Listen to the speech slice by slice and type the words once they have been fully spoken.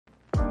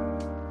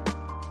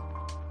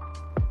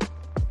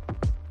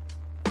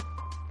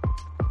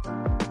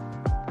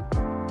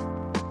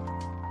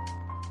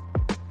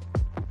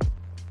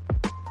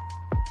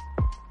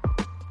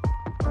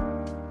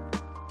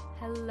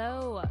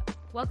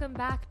Welcome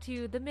back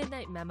to the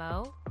Midnight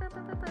Memo.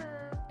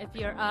 If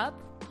you're up,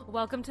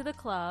 welcome to the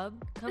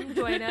club. Come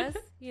join us,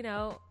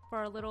 for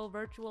our little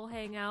virtual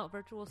hangout,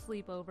 virtual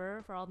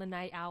sleepover for all the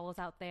night owls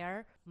out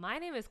there. My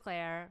name is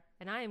Claire,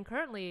 and I am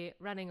currently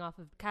running off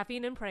of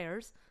caffeine and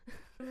prayers.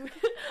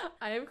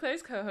 I am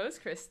Claire's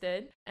co-host,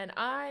 Kristen, and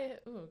what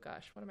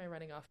am I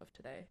running off of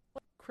today?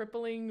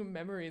 Crippling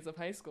memories of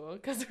high school,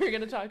 because we're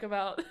going to talk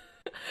about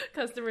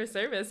customer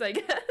service, I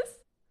guess.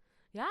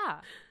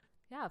 Yeah,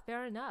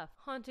 fair enough.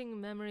 Haunting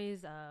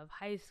memories of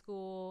high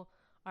school,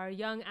 our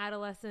young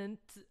adolescent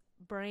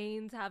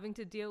brains having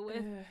to deal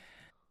with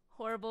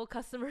horrible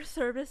customer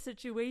service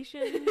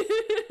situations.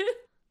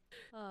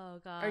 Oh,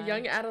 God. Our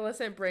young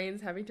adolescent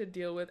brains having to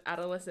deal with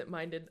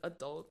adolescent-minded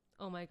adults.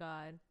 Oh, my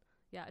God.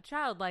 Yeah,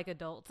 childlike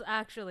adults,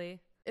 actually.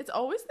 It's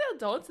always the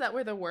adults that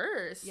were the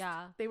worst.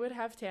 Yeah. They would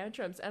have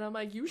tantrums, and I'm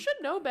like, you should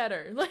know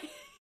better. Like,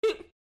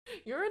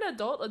 you're an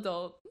adult.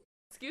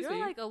 Excuse me.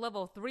 You're like a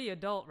level 3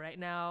 adult right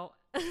now.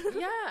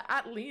 Yeah,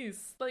 at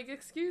least. Like,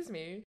 excuse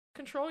me.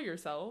 Control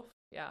yourself.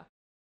 Yeah.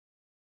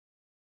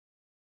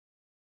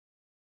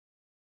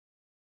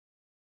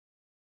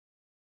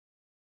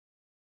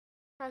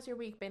 How's your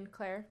week been,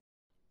 Claire?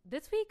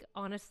 This week,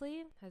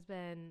 honestly, has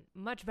been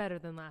much better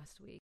than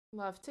last week.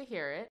 Love to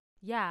hear it.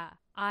 Yeah,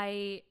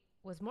 I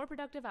was more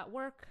productive at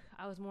work.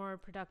 I was more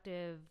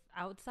productive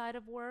outside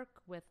of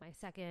work with my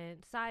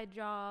second side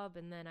job.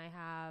 And then I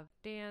have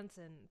dance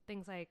and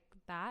things like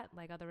that,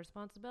 like other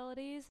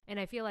responsibilities. And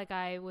I feel like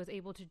I was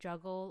able to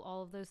juggle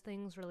all of those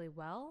things really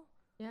well.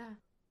 Yeah.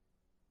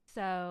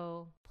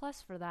 So,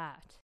 plus for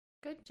that.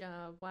 Good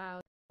job.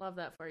 Wow. Love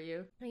that for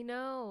you. I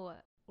know.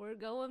 We're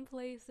going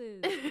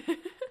places.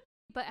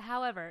 But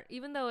however,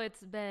 even though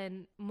it's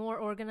been more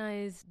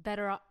organized,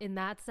 better in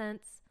that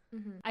sense,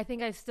 I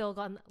think I've still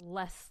gotten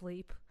less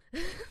sleep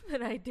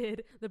than I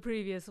did the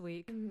previous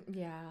week.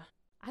 Yeah.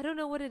 I don't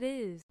know what it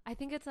is. I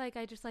think it's like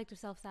I just like to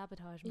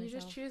self-sabotage myself. You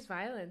just choose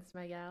violence,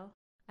 my gal.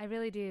 I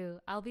really do.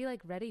 I'll be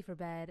like ready for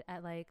bed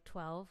at like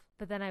 12,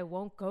 but then I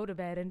won't go to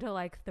bed until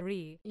like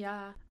 3.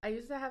 Yeah. I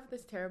used to have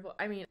this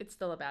it's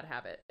still a bad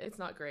habit. It's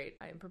not great.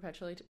 I am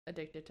perpetually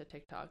addicted to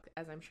TikTok,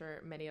 as I'm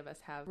sure many of us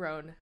have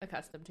grown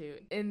accustomed to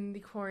in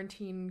the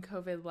quarantine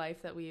COVID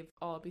life that we've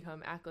all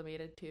become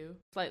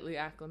slightly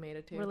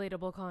acclimated to.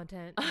 Relatable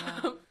content.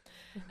 Yeah.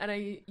 And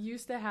I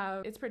used to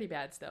have, it's pretty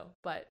bad still,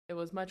 but it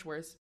was much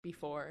worse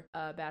before,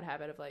 a bad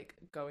habit of like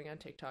going on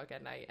TikTok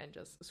at night and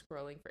just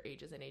scrolling for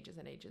ages and ages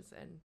and ages,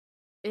 and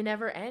it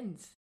never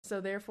ends. So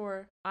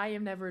therefore, I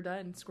am never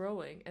done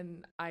scrolling,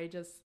 and I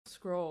just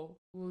scroll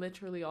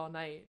literally all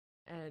night,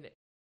 and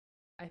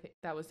I think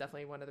that was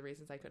definitely one of the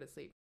reasons I couldn't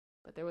sleep.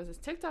 But there was this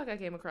TikTok I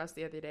came across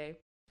the other day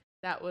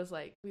that was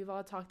like, we've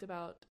all talked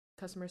about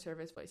customer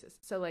service voices.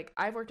 So like,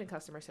 I've worked in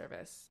customer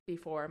service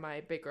before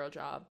my big girl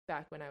job,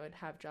 back when I would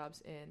have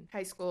jobs in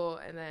high school,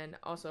 and then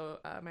also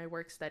my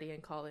work study in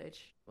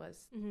college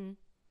was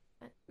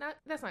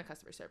that's not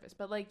customer service,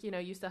 but like,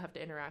 you still have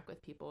to interact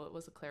with people. It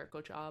was a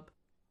clerical job.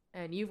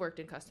 And you've worked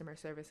in customer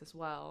service as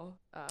well.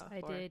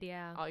 I did,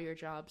 yeah. All your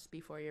jobs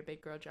before your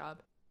big girl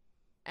job.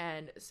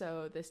 And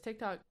so this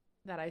TikTok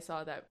that I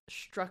saw that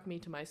struck me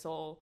to my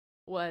soul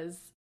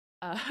was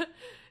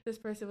this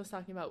person was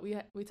talking about,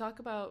 we talk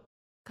about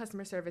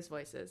customer service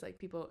voices. Like,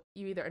 people,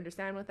 you either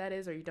understand what that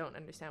is or you don't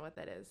understand what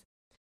that is.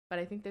 But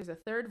I think there's a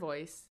third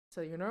voice.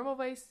 So your normal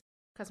voice,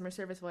 customer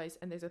service voice,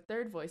 and there's a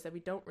third voice that we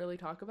don't really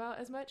talk about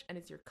as much, and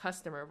it's your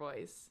customer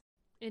voice.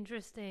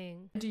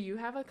 Interesting. Do you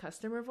have a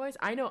customer voice?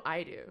 I know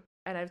I do.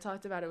 And I've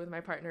talked about it with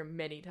my partner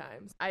many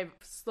times. I've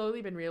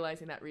slowly been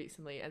realizing that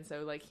recently. And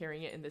so like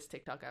hearing it in this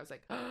TikTok, I was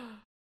like,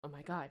 oh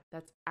my God,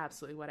 that's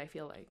absolutely what I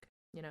feel like,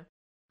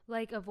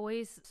 Like a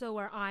voice, so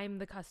where I'm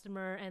the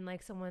customer and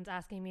like someone's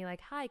asking me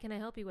like, hi, can I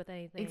help you with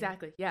anything?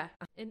 Exactly. Yeah.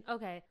 And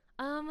okay.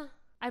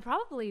 I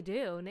probably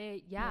do.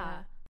 Yeah.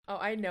 Oh,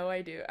 I know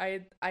I do.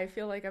 I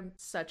feel like I'm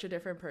such a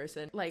different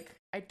person. Like,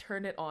 I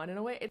turn it on in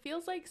a way. It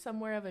feels like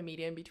somewhere of a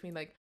medium between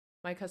like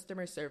my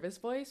customer service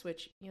voice,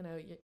 which,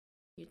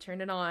 you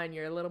turn it on,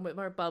 you're a little bit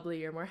more bubbly,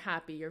 you're more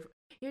happy, you're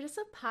just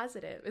so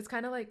positive. It's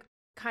kind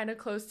of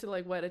close to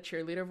like what a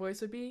cheerleader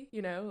voice would be,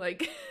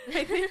 like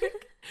I think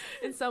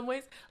in some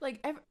ways,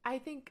 like I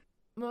think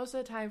most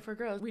of the time for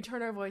girls, we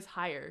turn our voice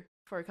higher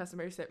for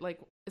customer service,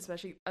 like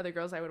especially other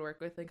girls I would work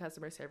with in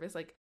customer service.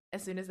 Like,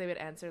 as soon as they would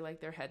answer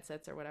like their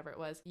headsets or whatever it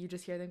was, you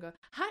just hear them go,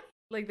 hi.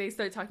 Like, they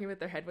start talking with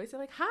their head voice. They're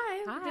like,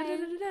 hi. Hi. Da, da,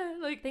 da, da,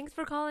 da. Like, thanks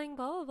for calling,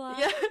 blah, blah, blah.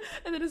 Yeah.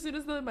 And then as soon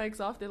as the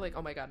mic's off, they're like,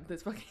 oh my God,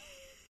 this fucking,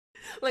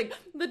 like,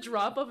 the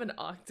drop of an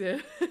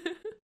octave.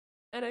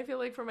 And I feel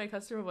like for my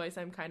customer voice,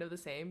 I'm kind of the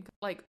same.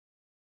 Like,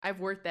 I've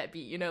worked that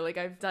beat, like,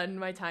 I've done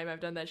my time, I've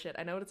done that shit.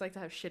 I know what it's like to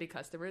have shitty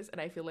customers,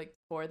 and I feel like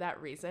for that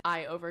reason,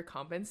 I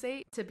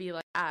overcompensate to be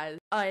like as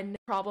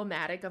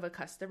unproblematic of a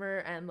customer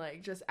and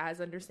like just as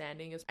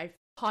understanding as I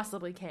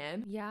possibly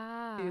can.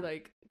 Yeah. To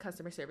like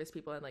customer service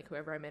people and like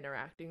whoever I'm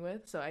interacting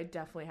with. So I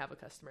definitely have a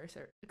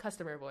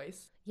customer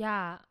voice.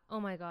 Yeah. Oh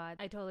my God.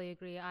 I totally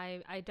agree.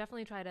 I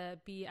definitely try to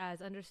be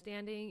as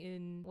understanding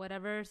in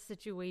whatever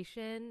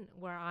situation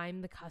where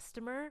I'm the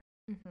customer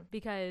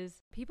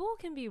because people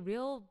can be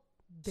real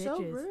bitches.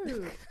 So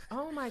rude.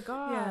 Oh my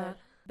god. Yeah.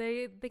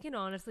 They can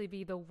honestly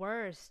be the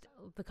worst.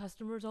 The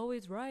customer's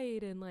always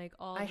right and like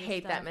all I this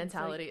hate stuff. that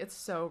mentality. It's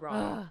so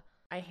wrong. Ugh.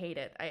 I hate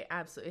it. I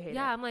absolutely hate it.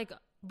 Yeah, I'm like,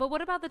 but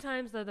what about the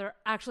times that they're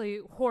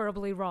actually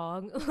horribly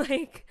wrong?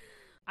 Like,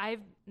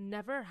 I've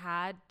never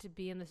had to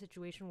be in the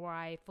situation where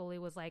I fully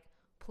was like,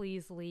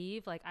 please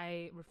leave. Like,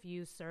 I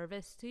refuse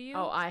service to you.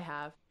 Oh, I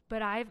have.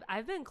 But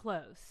I've been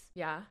close.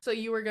 Yeah. So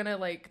you were gonna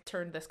like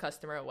turn this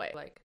customer away.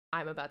 Like,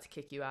 I'm about to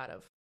kick you out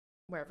of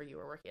wherever you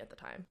were working at the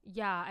time.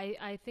 Yeah,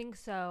 I think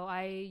so.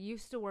 I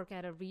used to work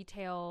at a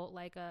retail,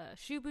 like a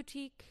shoe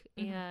boutique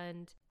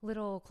and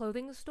little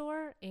clothing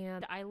store.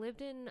 And I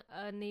lived in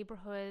a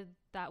neighborhood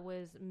that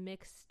was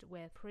mixed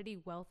with pretty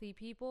wealthy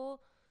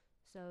people.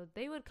 So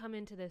they would come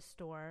into this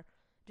store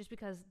just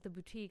because the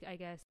boutique, I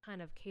guess,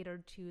 kind of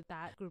catered to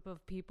that group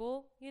of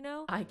people, you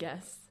know? I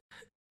guess.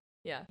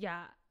 Yeah.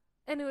 Yeah.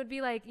 And it would be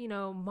like, you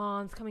know,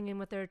 moms coming in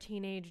with their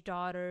teenage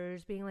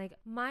daughters being like,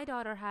 my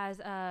daughter has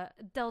a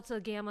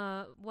Delta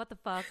Gamma, what the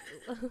fuck,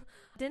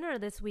 dinner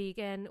this week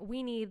and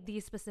we need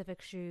these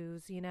specific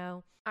shoes, you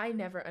know? I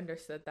never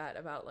understood that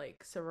about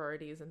like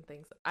sororities and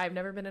things. I've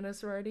never been in a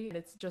sorority. And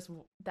it's just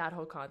that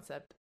whole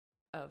concept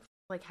of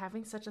like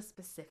having such a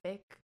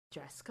specific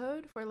dress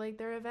code for like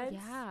their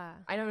events. Yeah.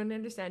 I don't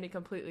understand it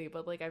completely,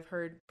 but like I've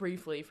heard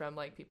briefly from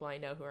like people I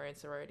know who are in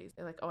sororities.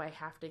 They're like, oh, I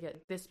have to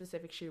get this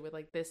specific shoe with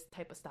like this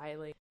type of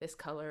styling, this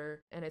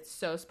color, and it's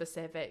so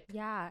specific.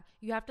 Yeah.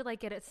 You have to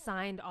like get it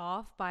signed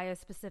off by a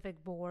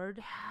specific board.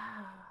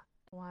 Yeah.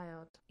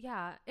 Wild.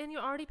 Yeah. And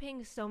you're already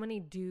paying so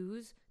many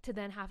dues to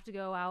then have to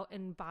go out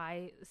and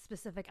buy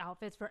specific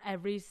outfits for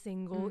every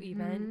single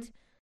event.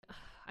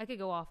 I could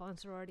go off on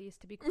sororities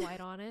to be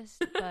quite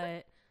honest,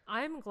 but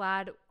I'm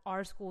glad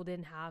our school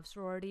didn't have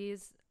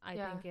sororities. I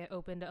think it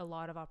opened a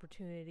lot of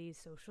opportunities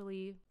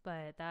socially,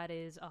 but that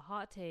is a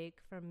hot take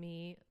from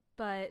me.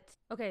 But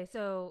okay,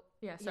 so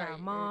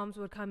moms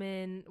would come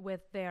in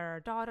with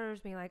their daughters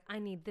being like, I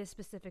need this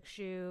specific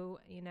shoe.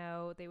 You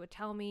know, they would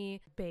tell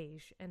me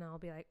beige and I'll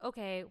be like,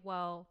 okay,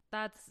 well,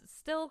 that's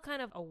still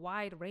kind of a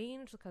wide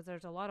range because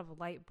there's a lot of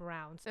light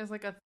browns. There's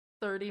like a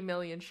 30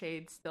 million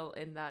shades still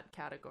in that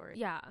category.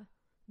 Yeah.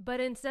 But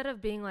instead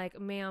of being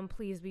like, ma'am,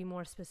 please be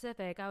more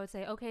specific, I would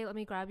say, okay, let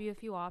me grab you a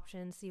few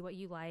options, see what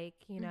you like,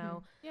 you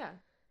know? Yeah.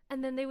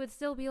 And then they would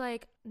still be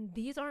like,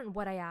 these aren't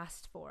what I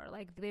asked for.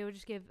 Like, they would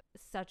just give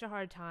such a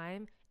hard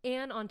time.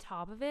 And on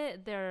top of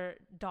it, their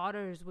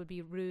daughters would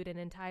be rude and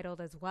entitled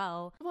as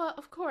well. Well,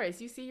 of course,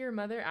 you see your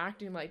mother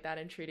acting like that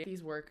and treating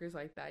these workers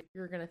like that,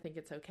 you're going to think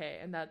it's okay.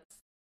 And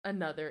that's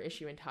another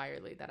issue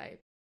entirely that I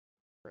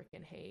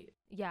freaking hate.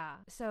 Yeah.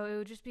 So it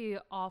would just be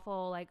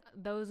awful. Like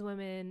those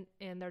women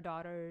and their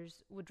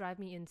daughters would drive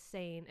me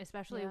insane,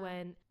 especially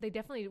when they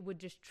definitely would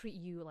just treat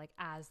you like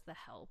as the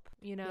help,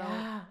 you know?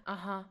 Yeah.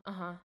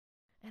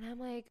 And I'm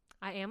like,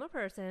 I am a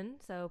person,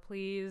 so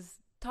please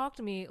talk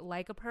to me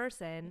like a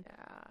person.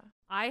 Yeah.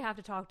 I have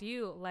to talk to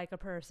you like a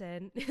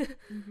person.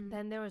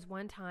 Then there was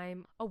one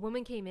time a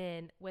woman came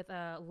in with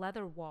a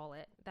leather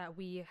wallet that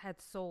we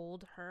had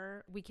sold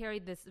her. We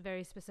carried this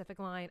very specific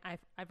line.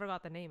 I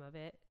forgot the name of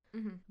it.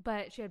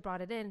 But she had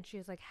brought it in. She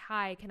was like,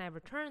 hi, can I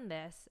return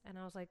this? And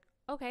I was like,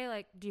 okay,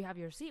 like, do you have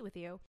your receipt with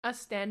you? A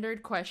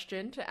standard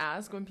question to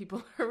ask when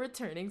people are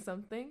returning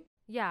something.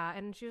 Yeah.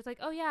 And she was like,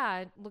 oh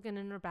yeah, looking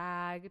in her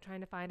bag,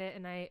 trying to find it.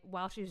 And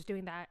while she was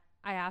doing that,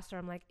 I asked her,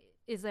 I'm like,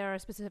 is there a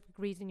specific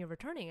reason you're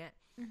returning it?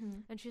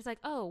 And she's like,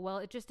 oh, well,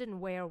 it just didn't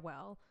wear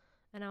well.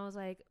 And I was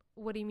like,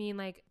 what do you mean?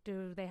 Like,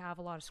 do they have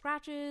a lot of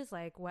scratches?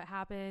 Like, what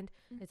happened?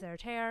 Is there a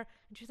tear?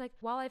 And she's like,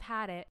 while I've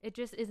had it, it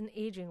just isn't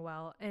aging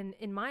well. And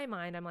in my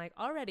mind, I'm like,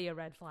 already a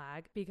red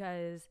flag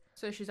because...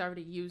 So she's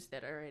already used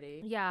it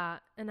already. Yeah.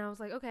 And I was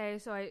like, okay.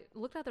 So I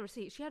looked at the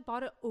receipt. She had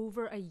bought it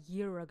over a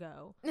year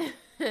ago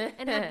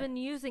and had been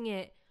using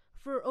it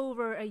for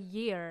over a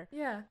year.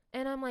 Yeah.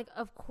 And I'm like,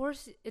 of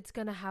course it's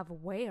going to have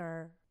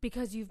wear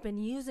because you've been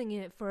using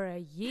it for a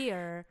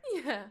year.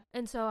 Yeah.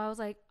 And so I was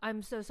like,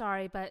 I'm so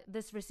sorry, but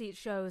this receipt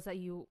shows that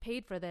you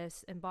paid for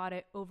this and bought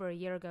it over a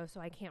year ago,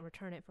 so I can't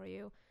return it for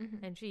you.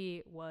 And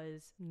she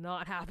was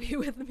not happy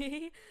with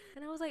me.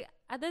 And I was like,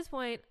 at this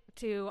point,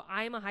 too,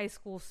 I'm a high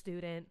school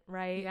student,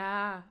 right?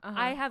 Yeah.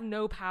 I have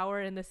no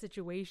power in this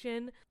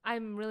situation.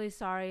 I'm really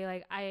sorry.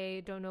 Like,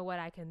 I don't know what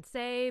I can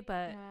say,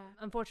 but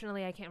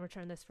unfortunately, I can't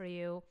return this for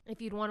you.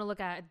 If you'd want to look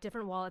at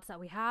different wallets that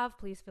we have,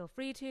 please feel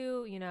free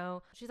to, you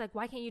know. She's like,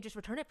 why can't you just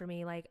return it for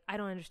me? Like, I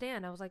don't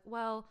understand. I was like,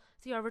 well,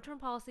 see, our return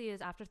policy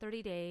is after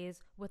 30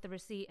 days with the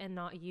receipt and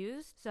not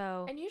used.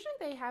 So, and usually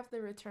they have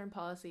the return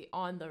policy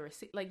on the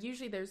receipt. Like,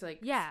 usually there's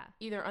like,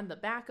 either on the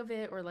back of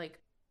it or like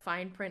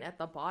fine print at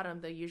the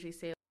bottom. They usually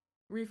say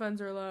refunds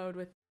are allowed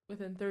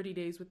within 30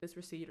 days with this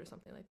receipt or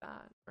something like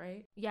that,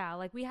 right? Yeah,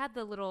 like we had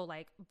the little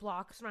like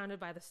block surrounded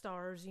by the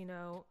stars, you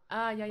know.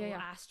 Yeah.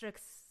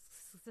 Asterisks.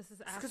 This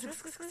is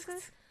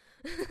asterisks.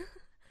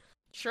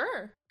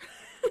 Sure.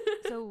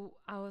 So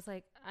I was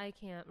like, I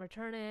can't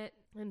return it.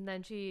 And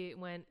then she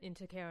went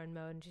into Karen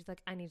mode and she's like,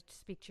 I need to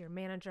speak to your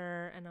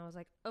manager. And I was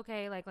like,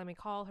 okay, like, let me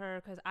call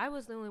her. Cause I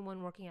was the only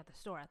one working at the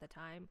store at the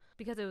time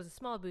because it was a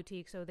small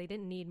boutique. So they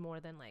didn't need more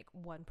than like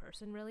one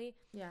person really.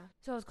 Yeah.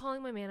 So I was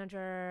calling my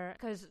manager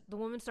because the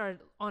woman started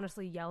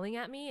honestly yelling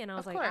at me. And I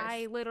was Of like, course.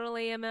 I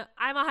literally I'm a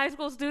high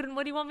school student.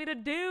 What do you want me to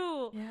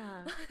do?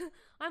 Yeah.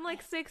 I'm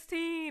like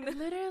 16.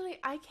 Literally,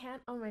 I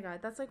can't. Oh my God.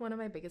 That's like one of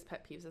my biggest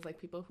pet peeves is like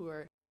people who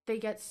are, they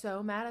get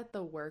so mad at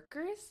the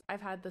workers.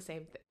 I've had the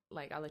same thing.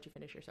 Like, I'll let you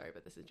finish your story,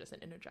 but this is just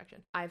an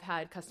interjection. I've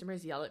had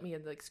customers yell at me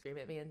and like scream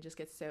at me and just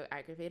get so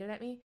aggravated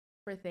at me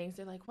for things.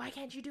 They're like, why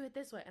can't you do it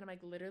this way? And I'm like,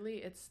 literally,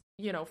 it's,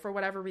 you know, for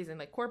whatever reason,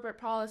 like corporate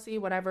policy,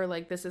 whatever,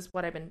 like this is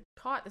what I've been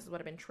taught. This is what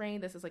I've been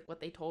trained. This is like what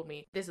they told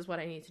me. This is what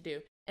I need to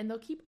do. And they'll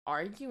keep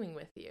arguing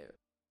with you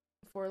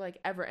for like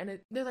ever. And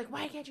they're like,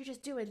 why can't you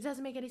just do it? It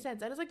doesn't make any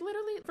sense. And it's like,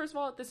 literally, first of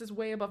all, this is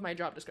way above my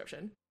job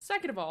description.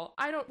 Second of all,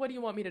 what do you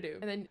want me to do?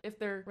 And then if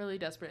they're really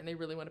desperate and they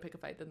really want to pick a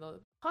fight, then they'll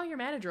call your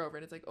manager over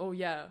and it's like, oh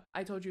yeah,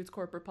 I told you it's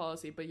corporate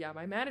policy, but yeah,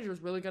 my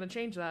manager's really going to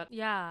change that.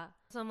 Yeah.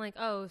 So I'm like,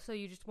 oh, so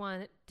you just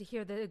want to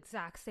hear the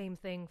exact same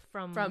thing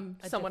from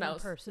a someone different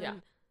else. person.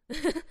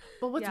 Yeah.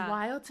 But what's Yeah.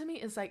 wild to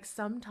me is like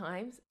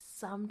sometimes,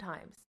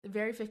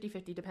 very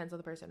 50-50 depends on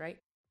the person, right?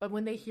 But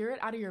when they hear it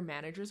out of your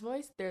manager's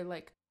voice, they're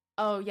like,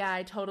 oh yeah,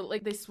 I totally,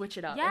 like they switch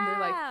it up Yeah. and they're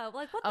like,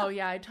 what oh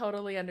yeah, I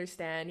totally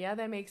understand. Yeah,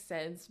 that makes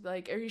sense.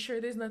 Like, are you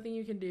sure there's nothing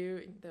you can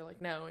do? And they're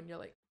like, no. And you're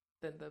like,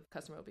 then the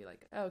customer will be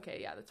like, okay,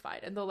 yeah, that's fine.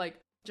 And they'll like,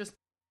 just,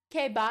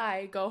 okay,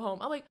 bye, go home.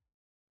 I'm like,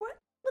 what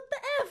the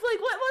F?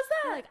 Like, what was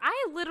that? Like,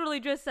 I literally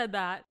just said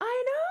that.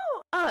 I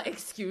know.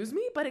 Excuse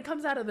me, but it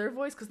comes out of their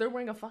voice because they're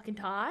wearing a fucking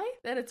tie,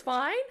 and it's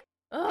fine.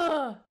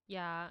 Ugh.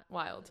 Yeah.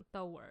 Wild.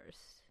 The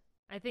worst.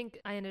 I think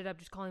I ended up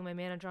just calling my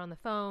manager on the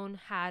phone,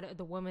 had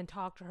the woman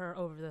talk to her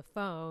over the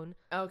phone,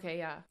 Okay,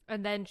 yeah.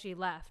 and then she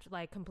left,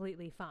 like,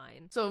 completely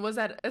fine. So was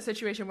that a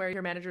situation where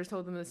your managers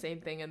told them the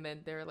same thing and then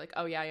they're like,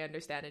 oh yeah, I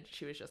understand, and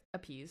she was just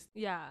appeased?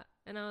 Yeah.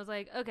 And I was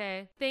like,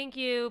 okay, thank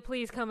you,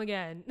 please come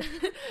again.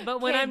 But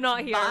when Okay, I'm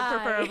not here, bye.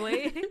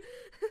 preferably.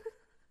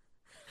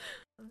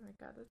 Oh my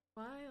God, that's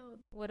wild.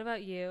 What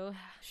about you?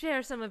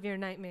 Share some of your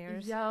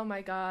nightmares. Yeah, oh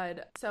my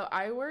God. So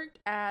I worked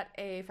at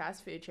a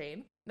fast food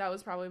chain. That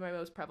was probably my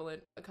most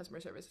prevalent customer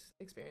service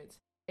experience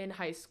in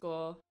high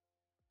school.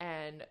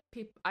 And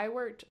I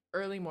worked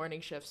early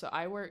morning shifts. So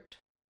I worked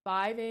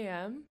 5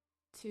 a.m.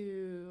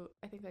 to,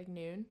 I think, like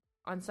noon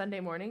on Sunday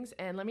mornings.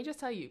 And let me just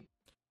tell you,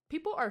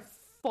 people are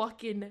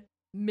fucking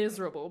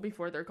miserable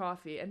before their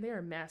coffee. And they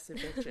are massive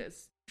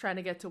bitches trying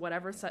to get to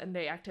whatever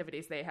Sunday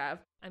activities they have.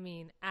 I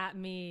mean, at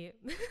me.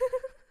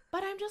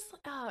 But I'm just,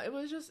 it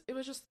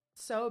was just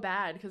so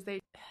bad because they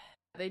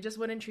just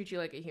wouldn't treat you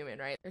like a human,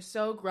 right? They're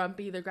so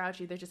grumpy, they're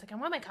grouchy, they're just like, I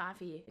want my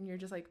coffee. And you're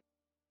just like,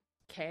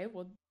 okay,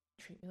 well,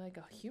 treat me like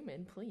a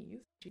human,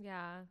 please.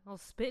 Yeah, I'll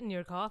spit in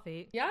your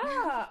coffee.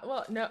 Yeah,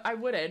 well, no, I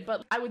wouldn't,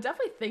 but I would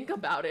definitely think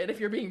about it if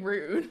you're being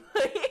rude.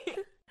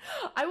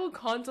 I will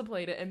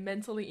contemplate it and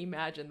mentally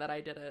imagine that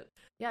I did it.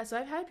 Yeah, so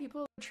I've had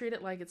people treat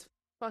it like it's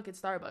fucking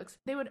Starbucks.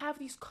 They would have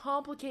these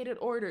complicated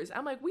orders.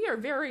 I'm like, we are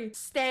very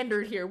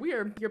standard here. We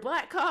are your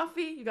black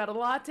coffee, you got a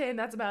latte, and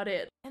that's about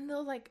it. And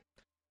they'll like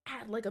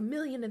add like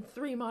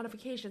 1,000,003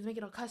 modifications, make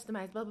it all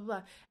customized, blah blah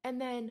blah.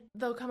 And then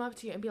they'll come up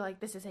to you and be like,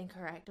 this is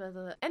incorrect, blah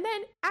blah blah. And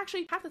then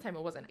actually half the time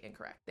it wasn't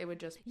incorrect. They would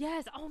just,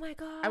 Yes, oh my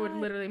God. I would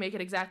literally make it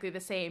exactly the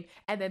same.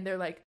 And then they're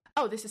like,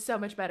 oh, this is so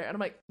much better. And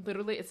I'm like,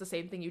 literally, it's the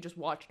same thing. You just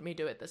watched me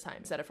do it this time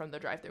instead of from the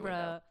drive-thru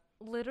window.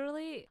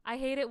 Literally, I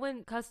hate it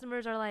when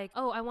customers are like,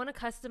 oh, I want to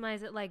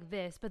customize it like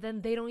this, but then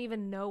they don't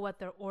even know what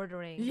they're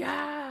ordering.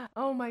 Yeah.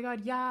 Oh my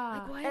God. Yeah.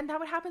 Like, what? And that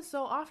would happen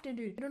so often,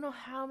 dude. I don't know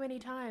how many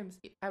times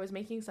I was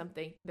making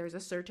something. There's a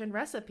certain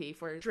recipe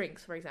for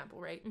drinks, for example,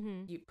 right?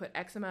 Mm-hmm. You put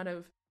X amount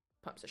of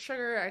pumps of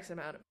sugar, X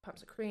amount of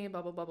pumps of cream,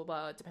 blah, blah, blah, blah,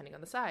 blah, depending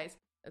on the size.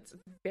 It's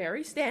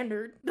very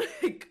standard.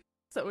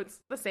 So it's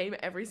the same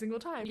every single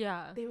time.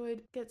 Yeah. They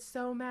would get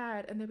so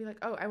mad and they'd be like,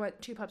 oh, I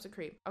want 2 pumps of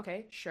cream.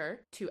 Okay,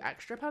 sure. 2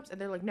 extra pumps? And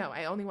they're like, no,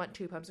 I only want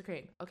 2 pumps of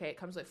cream. Okay, it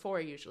comes with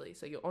 4 usually,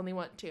 so you only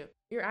want 2.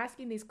 You're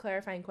asking these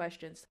clarifying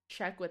questions.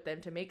 Check with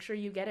them to make sure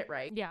you get it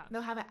right. Yeah.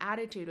 They'll have an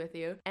attitude with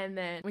you. And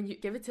then when you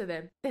give it to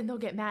them, then they'll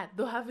get mad.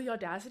 They'll have the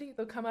audacity.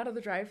 They'll come out of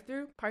the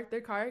drive-thru, park their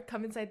car,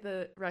 come inside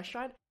the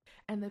restaurant,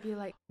 and they'll be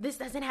like, this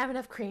doesn't have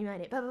enough cream on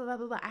it. Blah, blah, blah,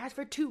 blah, blah. I asked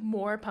for 2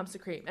 more pumps of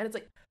cream. And it's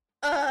like,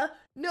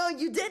 no,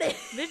 you didn't.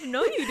 Bitch,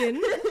 no, you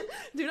didn't.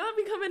 Do not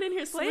be coming in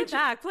here Play it switching.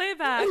 back, play it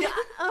back.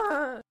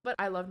 But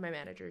I loved my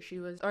manager.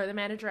 The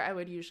manager I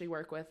would usually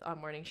work with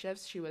on morning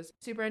shifts. She was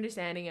super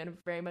understanding and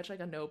very much like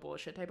a no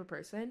bullshit type of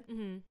person.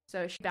 Mm-hmm.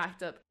 So she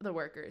backed up the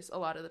workers a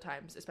lot of the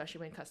times, especially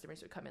when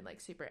customers would come in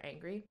like super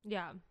angry.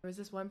 Yeah. There was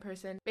this one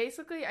person,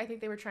 basically, I think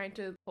they were trying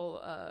to pull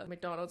a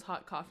McDonald's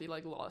hot coffee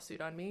like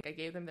lawsuit on me. I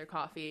gave them their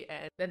coffee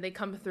and then they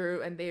come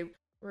through and they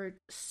were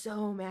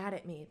so mad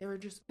at me.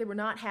 They were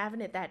not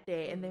having it that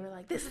day. And they were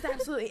like, this is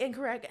absolutely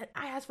incorrect. And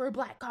I asked for a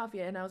black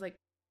coffee. And I was like,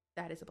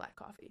 that is a black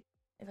coffee.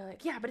 And they're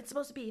like, yeah, but it's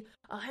supposed to be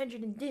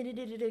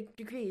 100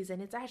 degrees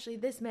and it's actually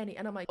this many.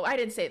 And I'm like, oh, I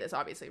didn't say this,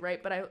 obviously,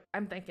 right? But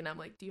I'm thinking, I'm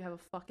like, do you have a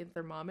fucking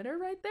thermometer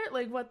right there?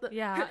 Like, what the?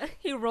 Yeah.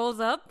 He rolls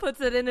up,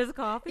 puts it in his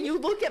coffee. You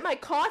look at my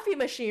coffee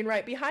machine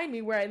right behind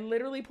me where I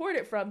literally poured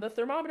it from. The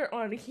thermometer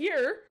on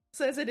here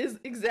says it is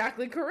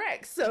exactly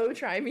correct. So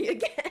try me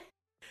again.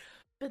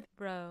 But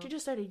bro, she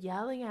just started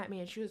yelling at me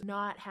and she was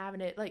not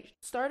having it. Like,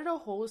 started a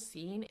whole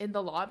scene in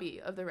the lobby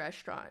of the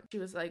restaurant. She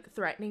was like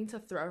threatening to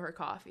throw her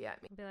coffee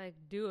at me. be like,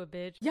 do it,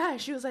 bitch. Yeah,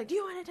 she was like, do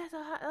you want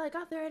to like,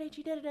 I'll throw it at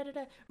you,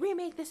 da-da-da-da-da,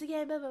 remake this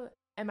again, blah, blah, blah.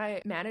 And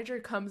my manager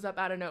comes up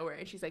out of nowhere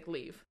and she's like,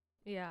 leave.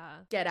 Yeah.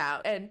 Get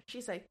out. And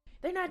she's like,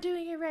 they're not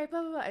doing it right,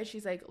 blah, blah, blah. And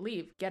she's like,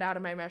 leave. Get out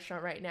of my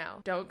restaurant right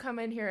now. Don't come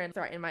in here and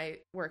threaten my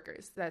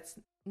workers. That's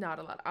not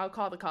allowed. I'll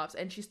call the cops.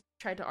 And she's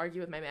tried to argue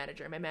with my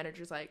manager. My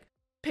manager's like,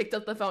 picked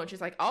up the phone.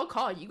 She's like, I'll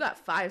call. You got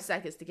 5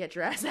 seconds to get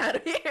your ass out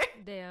of here.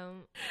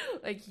 Damn.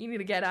 Like, you need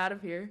to get out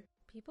of here.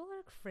 People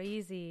are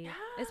crazy,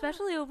 Yeah.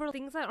 especially over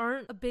things that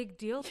aren't a big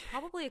deal.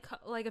 Probably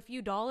like a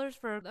few dollars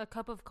for a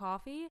cup of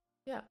coffee.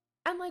 Yeah.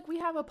 And like, we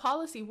have a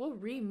policy. We'll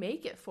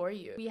remake it for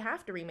you. We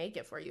have to remake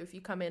it for you. If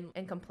you come in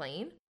and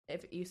complain,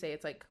 if you say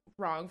it's like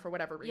wrong for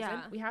whatever reason,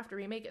 Yeah. we have to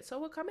remake it. So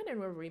we'll come in and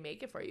we'll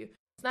remake it for you.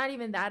 It's not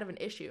even that of an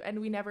issue. And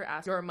we never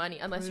ask your money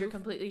unless you're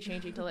Proof. completely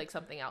changing to like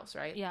something else,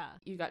 right? Yeah.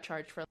 You got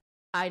charged for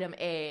item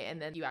A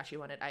and then you actually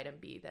wanted item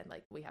B, then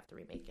like we have to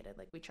remake it and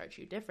like we charge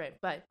you different.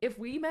 But if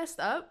we messed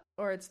up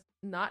or it's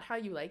not how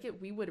you like it,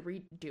 we would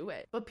redo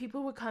it. But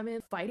people would come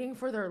in fighting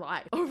for their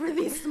life over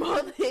these small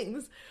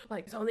things.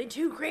 Like, there's only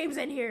 2 creams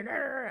in here.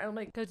 And I'm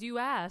like, Because you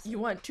asked. you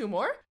want 2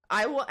 more?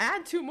 I will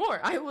add 2 more.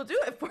 I will do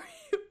it for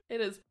you. It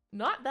is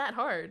not that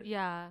hard.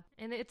 Yeah.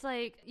 And it's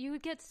like, you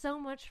would get so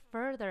much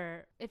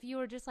further if you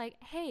were just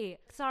like, hey,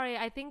 sorry,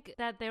 I think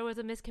that there was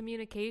a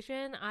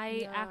miscommunication. I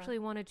Yeah. actually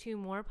wanted 2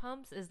 more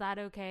pumps. Is that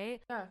okay?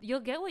 Yeah. You'll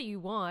get what you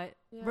want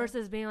Yeah.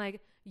 versus being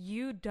like,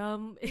 you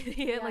dumb idiot.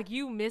 Yeah. Like,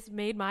 you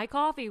mismade my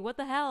coffee. What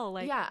the hell?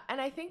 Like, yeah,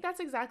 and I think that's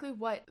exactly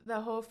what the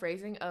whole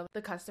phrasing of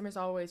the customer's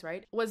always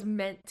right was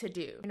meant to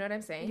do. You know what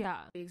I'm saying? Yeah.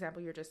 The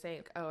example you're just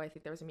saying, oh, I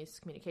think there was a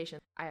miscommunication.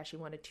 I actually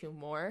wanted 2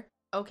 more.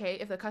 Okay,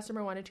 if the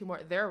customer wanted 2 more,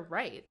 they're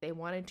right. They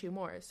wanted 2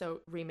 more.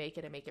 So remake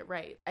it and make it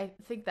right. I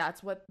think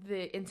that's what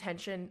the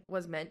intention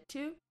was meant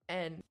to.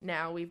 And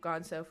now we've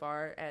gone so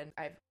far, and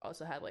I've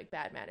also had like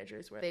bad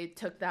managers where they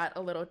took that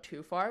a little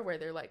too far, where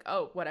they're like,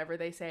 oh, whatever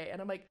they say.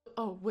 And I'm like,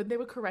 oh, when they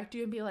would correct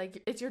you and be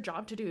like, it's your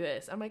job to do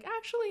this. I'm like,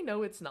 actually,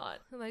 no, it's not.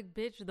 like,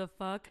 bitch, the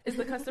fuck? Is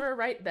the customer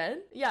right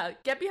then? Yeah,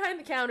 get behind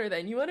the counter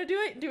then. You want to do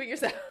it? Do it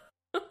yourself.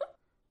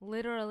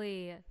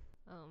 Literally.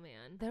 Oh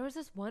man. There was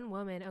this one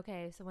woman.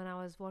 Okay, so when I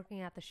was working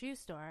at the shoe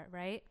store,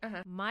 right?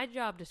 Uh-huh. My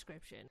job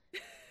description: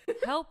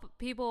 help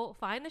people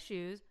find the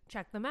shoes,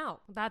 check them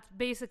out. That's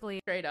basically,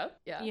 Straight up.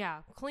 Yeah. yeah,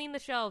 clean the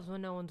shelves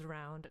when no one's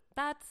around.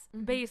 That's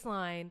Mhm.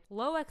 baseline.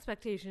 Low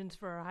expectations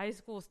for a high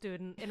school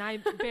student, and I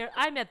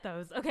met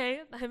those.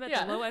 Okay, I met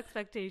Yeah. the low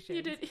expectations.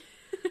 You did.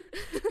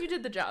 You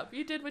did the job.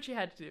 You did what you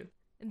had to do.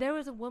 There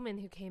was a woman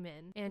who came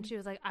in and she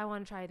was like, I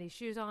want to try these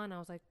shoes on. I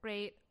was like,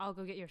 great, I'll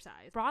go get your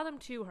size. Brought them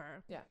to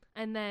her. Yeah.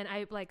 And then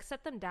I like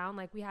set them down.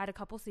 Like, we had a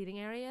couple seating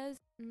areas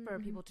for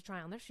Mhm. people to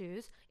try on their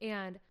shoes,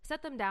 and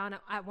set them down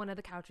at one of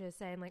the couches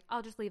saying like,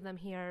 I'll just leave them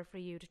here for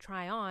you to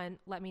try on.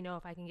 Let me know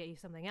if I can get you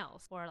something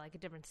else or like a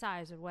different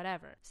size or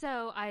whatever.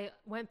 So I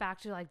went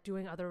back to like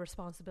doing other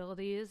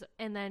responsibilities,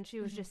 and then she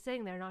was just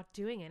sitting there not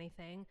doing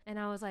anything. And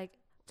I was like,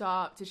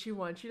 Stop. Did she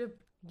want you to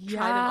yeah.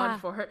 try them on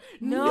for her?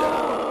 No.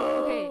 No.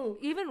 Okay,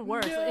 even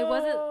worse. It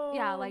wasn't,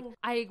 yeah, like,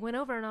 I went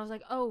over and I was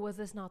like, oh, was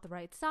this not the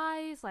right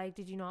size? Like,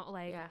 did you not,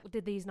 like, Yeah.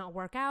 did these not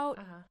work out?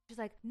 Uh-huh. She's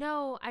like,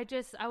 no,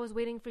 I was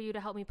waiting for you to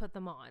help me put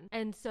them on.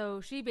 And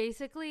so she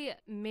basically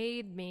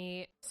made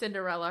me,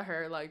 Cinderella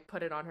her, like,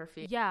 put it on her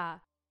feet. yeah,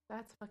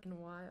 That's fucking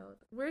wild.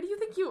 Where do you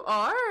think you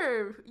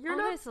are? You're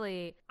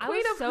honestly, I not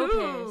was queen of so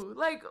who? pissed.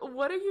 Like,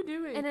 what are you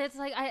doing? And it's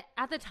like,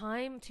 at the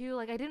time too,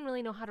 like, I didn't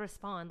really know how to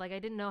respond. Like, I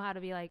didn't know how to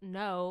be like,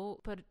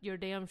 no, put your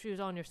damn shoes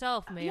on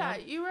yourself, man. Yeah,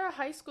 you were a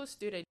high school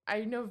student.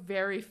 I know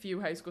very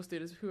few high school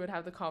students who would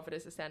have the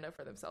confidence to stand up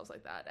for themselves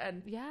like that.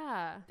 And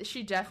Yeah.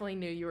 she definitely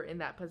knew you were in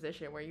that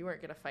position where you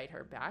weren't going to fight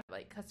her back.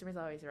 Like, customer's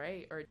always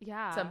right. Or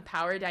Yeah. some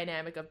power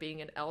dynamic of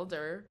being an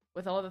elder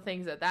with all the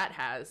things that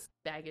has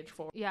baggage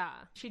for. Yeah.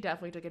 She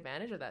definitely took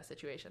advantage of that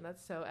situation.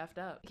 That's so effed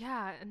up.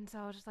 Yeah. And so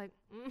I was just like,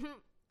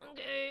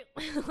 okay.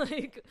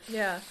 Like,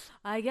 Yeah.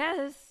 I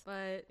guess.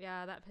 But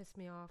yeah, that pissed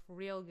me off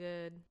real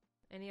good.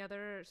 Any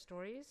other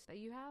stories that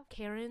you have?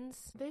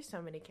 Karens? There's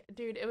so many.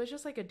 Dude, it was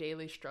just like a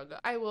daily struggle.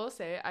 I will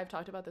say, I've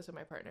talked about this with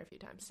my partner a few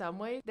times. Some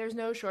way, there's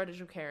no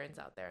shortage of Karens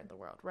out there in the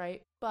world,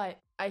 right? But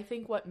I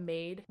think what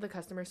made the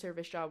customer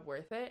service job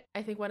worth it,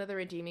 I think one of the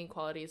redeeming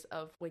qualities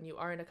of when you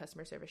are in a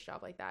customer service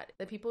job like that,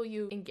 the people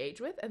you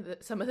engage with and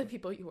some of the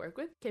people you work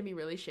with can be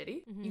really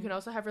shitty. Mhm. You can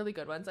also have really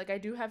good ones. Like, I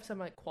do have some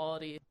like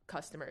quality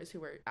customers who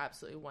were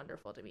absolutely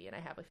wonderful to me, and I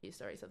have a few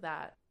stories of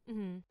that.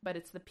 Mm-hmm. But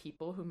it's the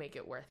people who make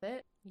it worth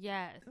it.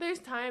 Yes. There's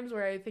times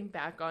where I think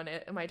back on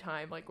it in my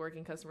time like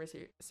working customer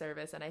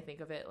service, and I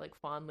think of it like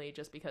fondly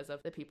just because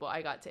of the people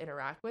I got to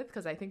interact with,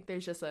 because I think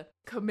there's just a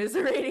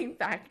commiserating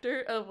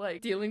factor of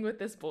like dealing with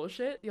this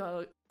bullshit.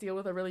 You'll deal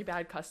with a really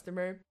bad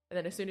customer, and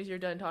then as soon as you're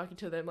done talking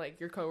to them, like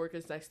your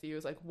coworkers next to you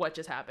is like, what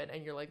just happened?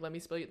 And you're like, let me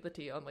spill you the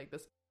tea on like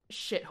this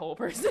shithole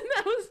person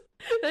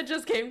that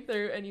just came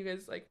through, and you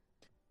guys like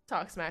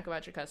talk smack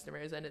about your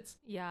customers, and it's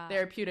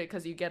therapeutic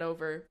because you get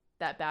over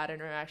that bad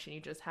interaction you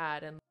just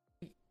had, and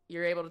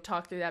you're able to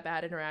talk through that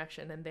bad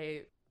interaction, and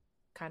they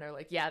kind of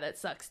like, yeah, that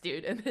sucks,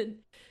 dude, and then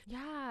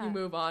you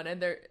move on,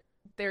 and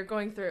they're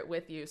going through it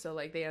with you, so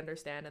like they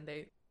understand, and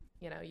they,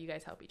 you know, you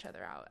guys help each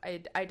other out.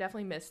 I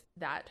definitely miss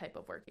that type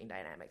of working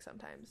dynamic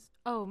sometimes.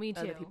 Oh, me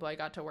too. The people I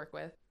got to work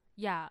with.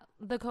 Yeah,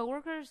 the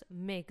coworkers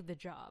make the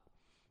job.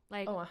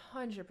 Like,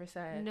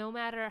 100%. No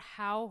matter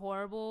how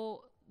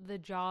horrible the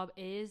job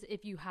is,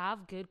 if you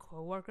have good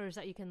coworkers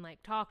that you can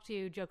like talk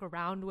to, joke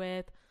around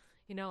with,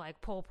 you know,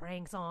 like pull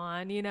pranks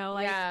on, you know,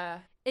 like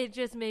it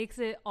just makes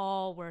it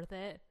all worth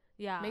it.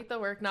 Yeah. Make the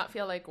work not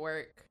feel like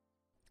work.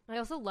 I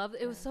also love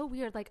it. Was so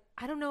weird. Like,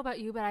 I don't know about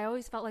you, but I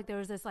always felt like there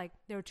was this, like,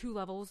 there are two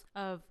levels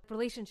of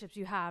relationships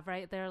you have,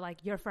 right? They're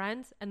like your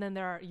friends, and then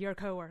there are your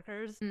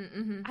coworkers.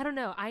 Mm-hmm. I don't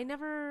know. I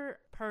never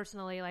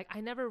personally, like,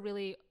 I never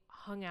really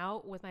hung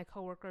out with my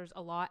coworkers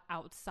a lot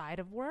outside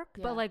of work.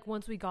 Yeah. But like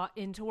once we got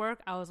into work,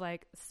 I was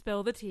like,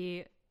 spill the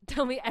tea.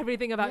 Tell me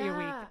everything about your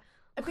week.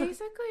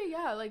 Basically,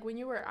 yeah, like when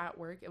you were at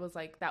work, it was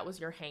like that was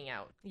your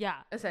hangout. Yeah.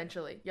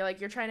 Essentially.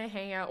 You're trying to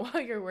hang out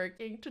while you're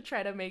working to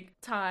try to make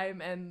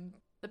time and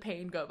the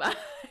pain go by.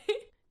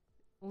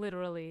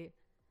 Literally.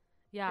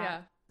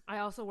 Yeah. I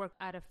also worked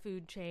at a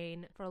food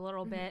chain for a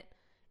little bit,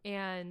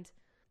 and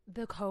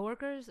the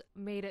coworkers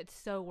made it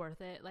so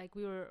worth it. Like,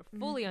 we were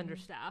fully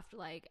understaffed.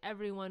 Like,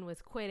 everyone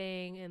was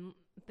quitting and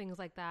things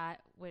like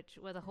that, which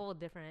was a whole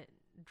different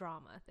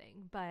drama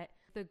thing. But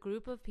the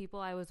group of people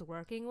I was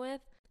working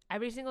with,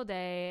 every single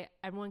day,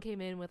 everyone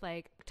came in with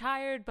like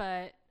tired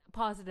but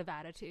positive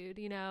attitude,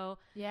 you know?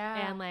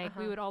 Yeah. And like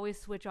we would always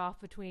switch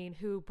off between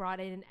who brought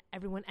in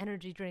everyone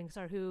energy drinks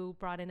or who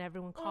brought in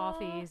everyone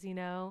coffees, you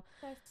know?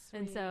 That's sweet.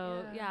 And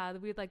so,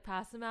 we'd like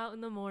pass them out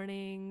in the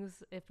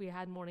mornings if we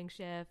had morning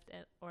shift,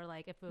 or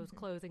like if it was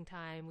closing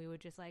time, we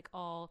would just like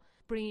all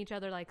bring each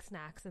other like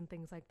snacks and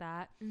things like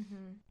that.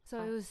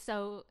 So it was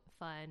so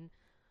fun.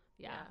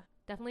 Yeah.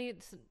 Definitely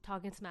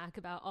talking smack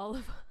about all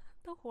of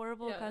the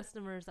horrible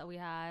customers that we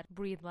had.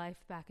 Breathe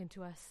life back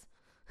into us.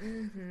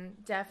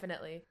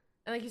 Definitely.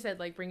 And like you said,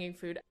 like bringing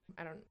food,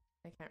 I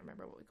can't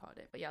remember what we called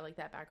it, but yeah, like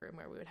that back room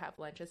where we would have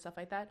lunch and stuff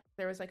like that.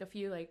 There was like a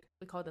few, like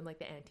we called them like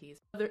the aunties,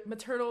 the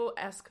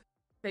maternal-esque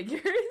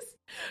figures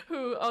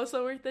who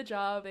also worked the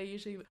job. They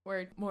usually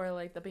worked more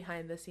like the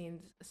behind the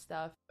scenes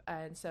stuff,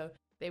 and so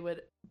they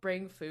would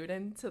bring food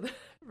into the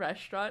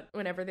restaurant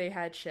whenever they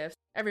had shifts.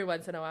 Every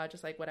once in a while,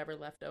 just like whatever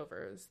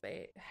leftovers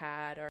they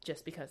had, or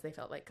just because they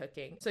felt like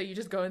cooking. So you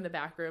just go in the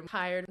back room,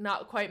 tired,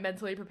 not quite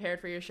mentally prepared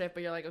for your shift,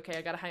 but you're like, okay,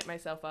 I gotta hype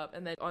myself up.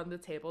 And then on the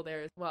table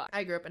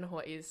I grew up in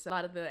Hawaii, so a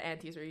lot of the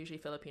aunties were usually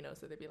Filipino,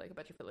 so there'd be like a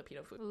bunch of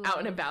Filipino food out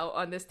and about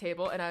on this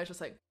table, and I was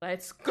just like,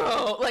 let's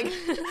go. Like,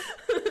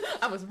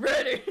 I was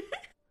ready.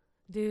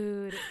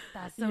 Dude,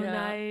 that's so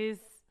nice.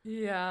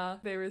 Yeah,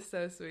 they were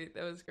so sweet.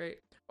 That was great.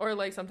 Or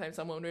like sometimes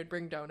someone would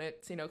bring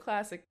donuts, you know,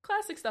 classic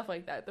stuff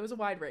like that. There was a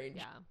wide range.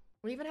 Yeah.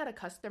 We even had a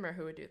customer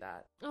who would do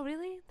that. Oh,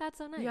 really? That's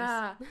so nice.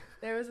 Yeah.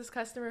 There was this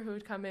customer who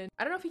would come in.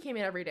 I don't know if he came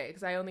in every day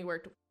because I only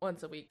worked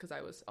once a week because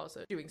I was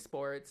also doing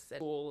sports and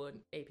school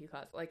and AP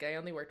class. Like, I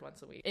only worked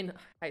once a week, in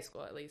high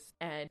school at least.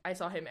 And I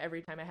saw him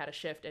every time I had a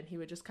shift, and he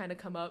would just kind of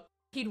come up.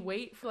 He'd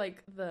wait for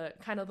like the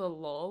kind of the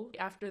lull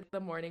after the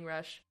morning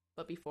rush,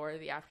 but before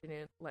the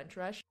afternoon lunch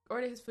rush.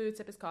 Order his food,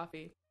 sip his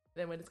coffee.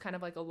 Then when it's kind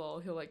of like a lull,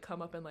 he'll like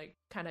come up and like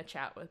kind of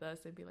chat with us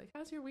and be like,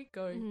 how's your week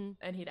going?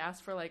 And he'd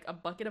ask for like a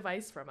bucket of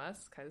ice from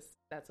us because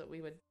that's what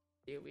we would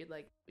do.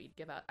 We'd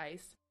give out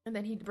ice. And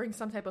then he'd bring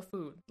some type of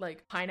food,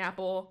 like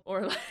pineapple,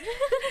 or like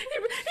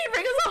he'd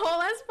bring us a whole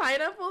ass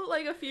pineapple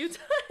like a few times.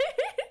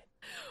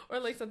 Or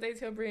like sometimes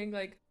he'll bring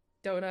like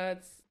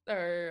donuts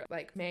or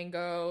like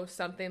mango,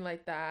 something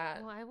like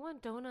that. Well, I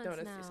want donuts now.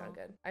 Donuts do sound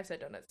good. I've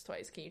said donuts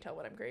twice. Can you tell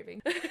what I'm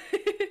craving?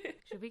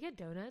 Should we get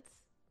donuts?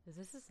 Is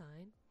this a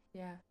sign?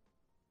 Yeah.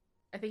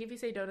 I think if you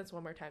say donuts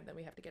one more time, then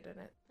we have to get in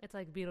it. It's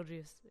like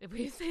Beetlejuice. If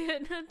we say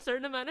it a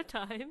certain amount of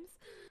times,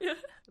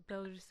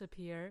 they'll just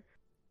appear.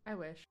 I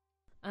wish.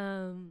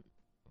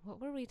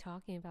 What were we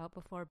talking about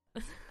before?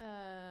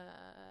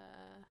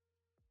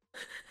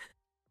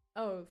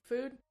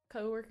 Food,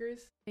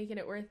 coworkers, making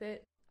it worth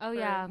it. Oh,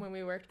 yeah. When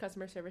we worked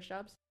customer service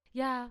jobs.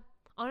 Yeah.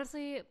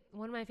 Honestly,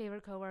 one of my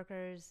favorite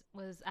coworkers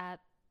was at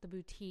the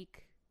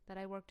boutique that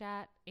I worked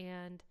at,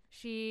 and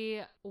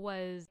She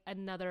was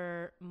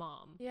another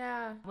mom.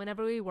 Yeah.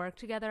 Whenever we worked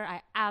together,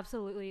 I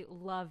absolutely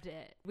loved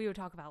it. We would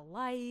talk about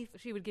life.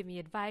 She would give me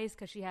advice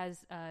because she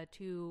has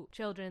 2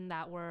 children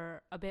that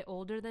were a bit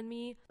older than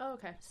me. Oh,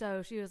 okay.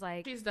 So she was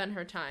like... She's done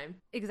her time.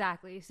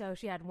 Exactly. So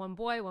she had 1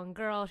 boy, 1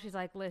 girl. She's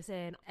like,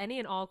 listen, any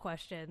and all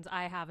questions,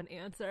 I have an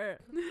answer.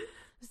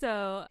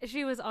 So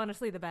she was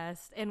honestly the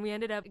best. And we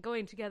ended up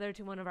going together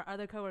to one of our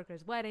other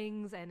coworkers'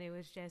 weddings. And it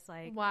was just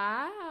like...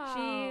 Wow.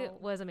 She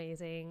was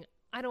amazing.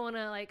 I don't want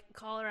to like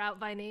call her out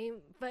by name,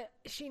 but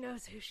she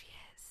knows who she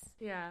is.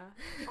 Yeah.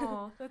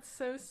 Oh, that's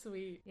so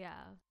sweet.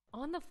 Yeah.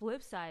 On the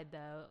flip side,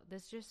 though,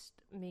 this just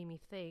made me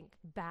think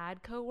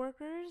bad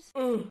coworkers,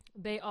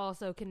 they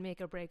also can make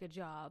or break a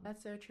job.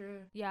 That's so true.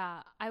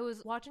 Yeah. I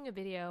was watching a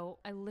video,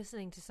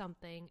 listening to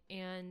something,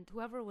 and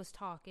whoever was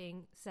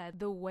talking said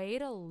the way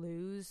to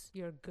lose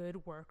your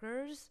good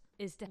workers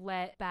is to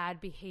let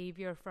bad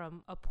behavior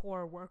from a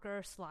poor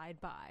worker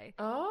slide by.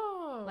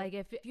 Oh. Like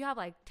if you have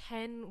like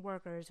 10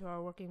 workers who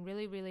are working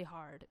really, really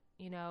hard,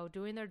 you know,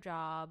 doing their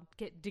job,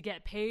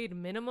 get paid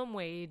minimum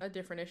wage. A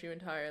different issue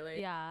entirely.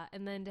 Yeah.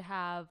 And then to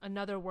have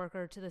another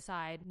worker to the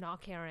side,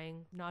 not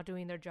caring, not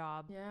doing their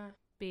job. Yeah.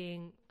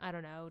 Being, I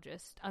don't know,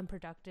 just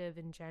unproductive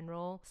in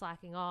general,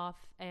 slacking off,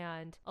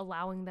 and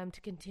allowing them to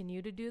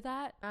continue to do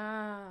that.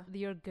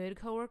 Your good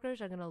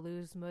coworkers are going to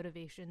lose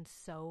motivation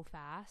so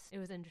fast. It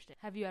was interesting.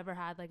 Have you ever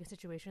had like a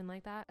situation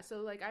like that? So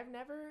like I've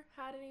never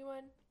had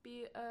anyone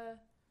be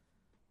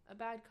a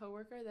bad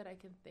coworker that I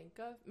can think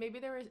of. Maybe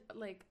there was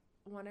like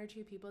 1 or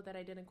 2 people that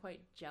I didn't quite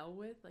gel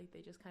with. Like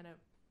they just kind of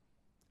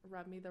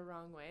rubbed me the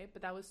wrong way,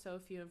 but that was so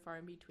few and far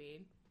in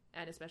between.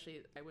 And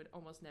especially, I would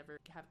almost never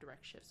have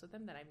direct shifts with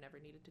them, that I've never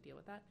needed to deal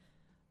with that.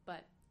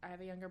 But I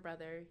have a younger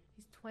brother.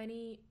 He's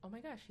 20. Oh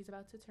my gosh, he's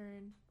about to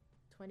turn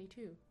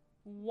 22.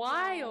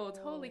 Wild!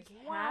 Oh, holy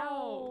cow!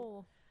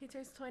 Wow. He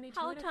turns 22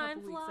 How in a couple time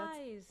weeks.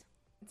 flies.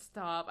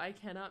 Stop! I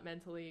cannot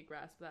mentally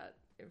grasp that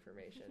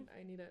information.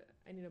 I need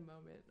a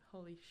moment.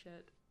 Holy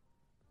shit!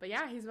 But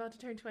yeah, he's about to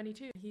turn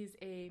 22. He's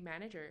a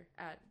manager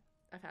at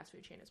a fast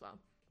food chain as well.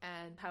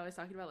 And how I was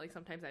talking about, like,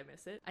 sometimes I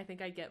miss it. I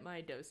think I get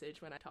my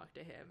dosage when I talk to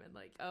him and,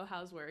 like, oh,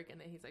 how's work?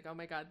 And then he's like, oh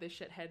my God, this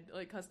shithead,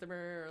 like, customer,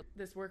 or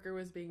this worker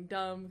was being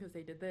dumb because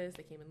they did this,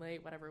 they came in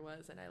late, whatever it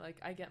was. And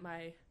I get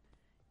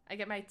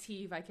my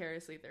tea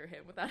vicariously through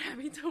him without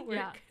having to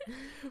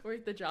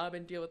work the job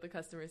and deal with the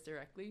customers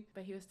directly.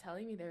 But he was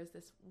telling me there was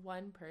this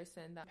one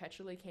person that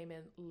perpetually came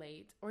in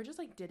late or just,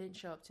 like, didn't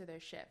show up to their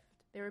shift.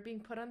 They were being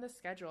put on the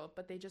schedule,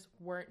 but they just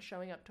weren't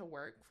showing up to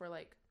work for,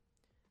 like,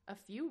 a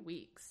few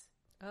weeks.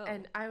 Oh.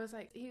 And I was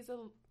like, he's a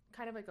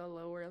kind of like a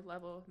lower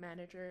level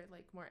manager,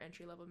 like more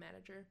entry level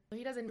manager.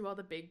 He doesn't do all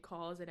the big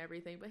calls and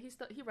everything, but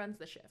he runs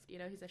the shift, you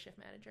know, he's a shift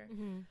manager.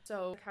 Mm-hmm.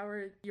 So how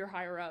are your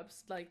higher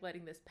ups like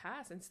letting this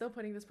pass and still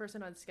putting this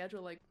person on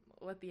schedule? Like,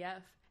 what the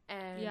F?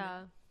 And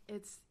yeah,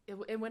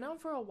 it went on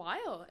for a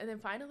while, and then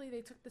finally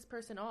they took this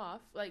person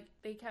off. Like,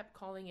 they kept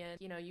calling in,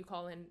 you know, you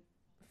call in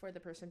for the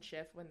person's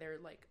shift when they're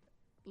like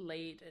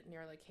late and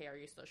you're like, hey, are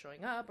you still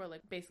showing up, or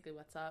like basically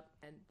what's up?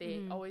 And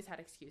they always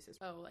had excuses.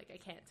 Oh, like I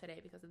can't today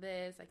because of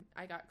this, like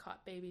I got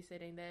caught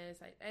babysitting this,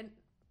 and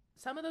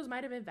some of those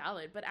might have been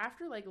valid, but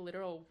after like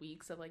literal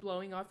weeks of like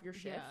blowing off your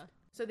shift,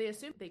 so they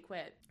assumed they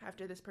quit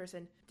after this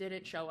person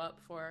didn't show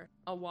up for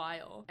a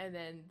while. And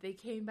then they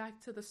came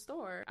back to the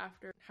store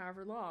after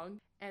however long,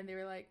 and they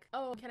were like,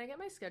 oh, can I get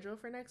my schedule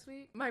for next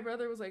week? My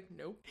brother was like,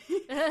 nope.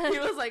 He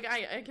was like,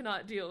 I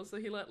cannot deal. So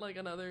he let like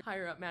another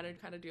higher up manager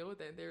kind of deal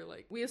with it. And they were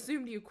like, we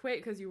assumed you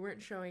quit because you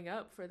weren't showing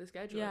up for the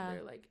schedule. Yeah. And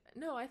they're like,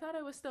 no, I thought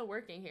I was still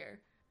working here.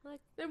 like,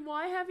 Then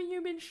why haven't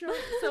you been showing?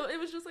 So it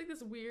was just like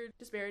this weird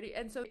disparity.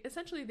 And so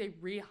essentially they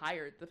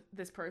rehired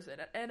this person.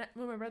 And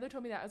when my brother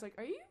told me that, I was like,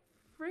 are you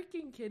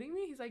freaking kidding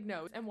me? He's like,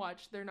 no, and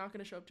watch, they're not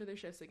going to show up to their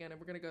shifts again, and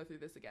we're going to go through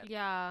this again.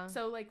 Yeah.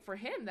 So like for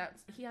him,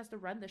 he has to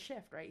run the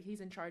shift, right? He's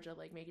in charge of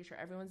like making sure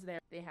everyone's there,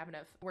 they have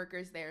enough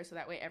workers there, so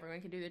that way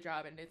everyone can do the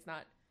job and it's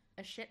not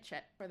a shit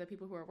check for the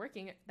people who are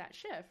working that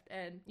shift.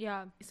 And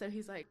yeah, so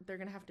he's like, they're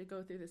gonna have to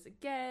go through this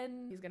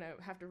again. He's gonna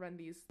have to run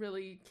these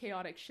really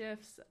chaotic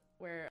shifts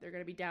where they're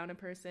gonna be down a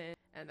person,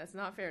 and that's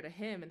not fair to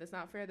him, and that's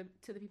not fair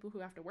to the people who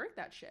have to work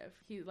that shift.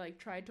 He like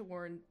tried to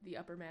warn the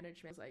upper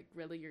management, like,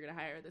 really, you're gonna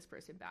hire this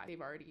person back?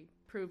 They've already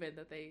proven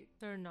that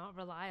they're not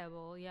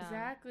reliable. Yeah,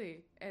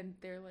 exactly. And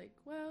they're like,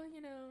 well,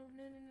 you know,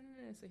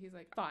 no. So he's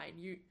like, fine,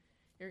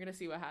 you're gonna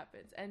see what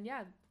happens. And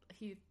yeah,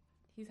 he's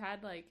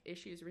had like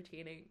issues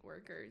retaining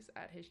workers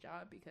at his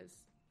job because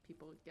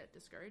people get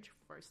discouraged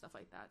for stuff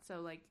like that.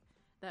 So like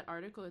that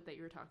article that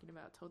you were talking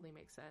about totally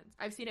makes sense.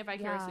 I've seen it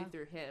vicariously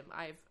through him.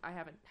 I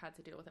haven't had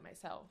to deal with it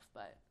myself,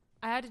 but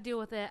I had to deal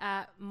with it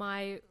at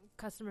my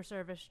customer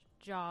service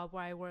job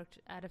where I worked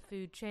at a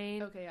food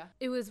chain. Okay, yeah.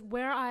 It was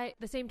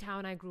the same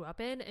town I grew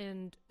up in,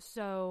 and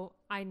so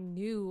I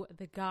knew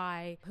the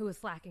guy who was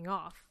slacking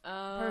off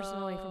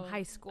personally from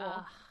high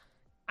school.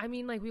 I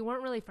mean, like, we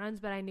weren't really friends,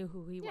 but I knew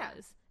who he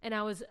was. And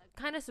I was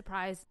kind of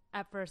surprised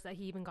at first that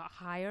he even got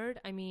hired.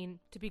 I mean,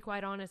 to be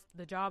quite honest,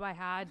 the job I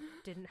had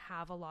didn't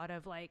have a lot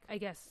of like, I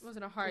guess, it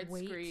wasn't a hard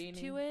weight screening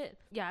to it.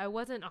 Yeah, it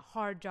wasn't a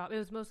hard job. It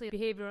was mostly a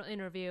behavioral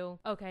interview.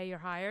 Okay, you're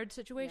hired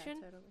situation.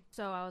 Yeah, totally.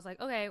 So I was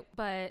like, okay,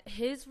 but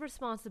his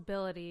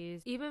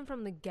responsibilities, even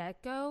from the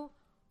get-go,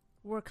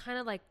 were kind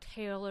of like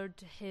tailored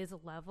to his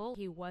level.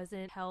 He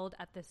wasn't held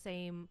at the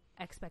same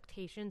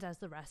expectations as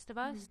the rest of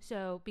us.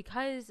 So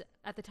because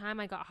at the time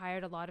I got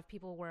hired, a lot of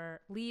people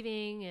were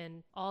leaving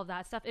and all of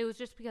that stuff. It was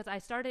just because I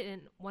started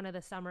in one of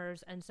the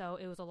summers, and so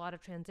it was a lot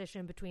of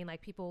transition between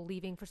like people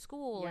leaving for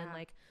school and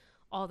like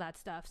all that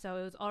stuff. So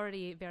it was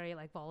already very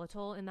like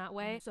volatile in that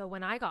way. So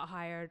when I got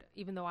hired,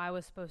 even though I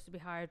was supposed to be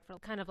hired for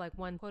kind of like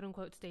one quote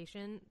unquote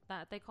station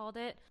that they called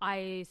it,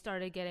 I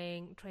started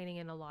getting training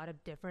in a lot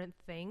of different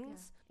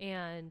things.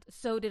 And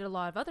so did a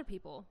lot of other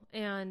people.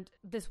 And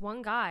this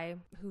one guy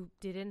who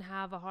didn't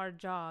have a hard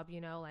job, you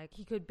know, like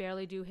he could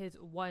barely do his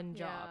one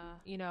job,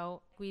 you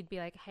know, we'd be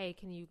like, hey,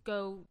 can you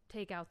go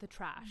take out the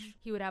trash?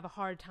 He would have a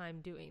hard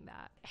time doing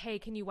that. Hey,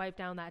 can you wipe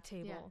down that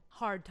table?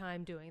 Hard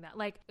time doing that.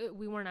 Like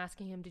we weren't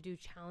asking him to do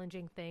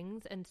challenging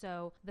things. And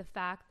so the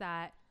fact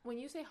that when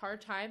you say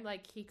hard time,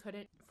 like he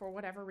couldn't, for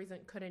whatever reason,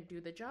 couldn't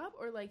do the job,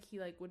 or like he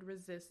like would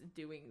resist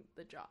doing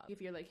the job? If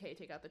you're like, hey,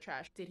 take out the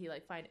trash, did he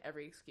like find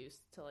every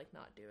excuse to like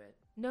not do it?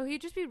 No,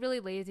 he'd just be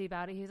really lazy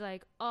about it. He's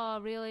like, oh,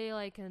 really?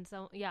 Like, can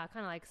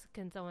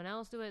someone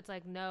else do it? It's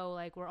like, no,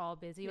 like we're all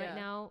busy right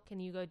now. Can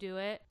you go do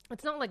it?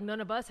 It's not like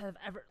none of us have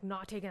ever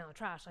not taken out the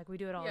trash. Like we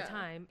do it all the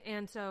time.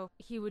 And so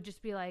he would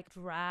just be like,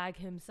 drag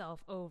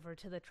himself over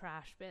to the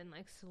trash bin,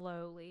 like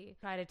slowly,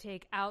 try to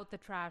take out the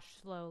trash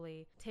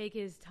slowly, take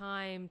his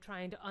time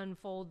trying to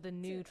unfold the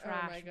new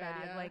trash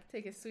bag. Like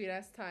take his sweet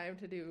ass time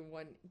to do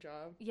one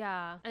job.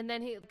 Yeah. And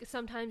then he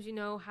sometimes, you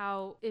know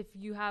how if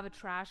you have a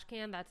trash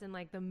can that's in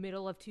like the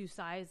middle of two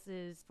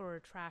sizes for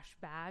trash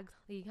bags,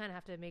 you kind of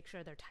have to make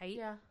sure they're tight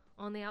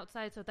on the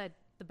outside so that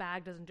the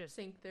bag doesn't just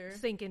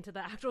sink into the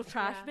actual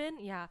trash bin.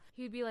 Yeah.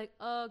 He'd be like,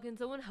 oh, can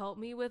someone help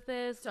me with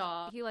this?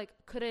 Stop. He like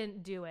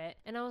couldn't do it.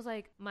 And I was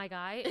like, my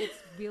guy, it's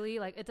really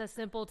like, it's a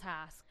simple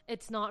task.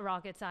 It's not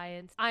rocket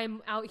science.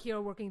 I'm out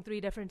here working 3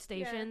 different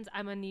stations.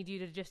 I'm gonna need you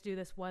to just do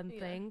this one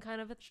thing,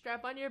 kind of.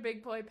 Strap on your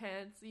big boy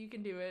pants. You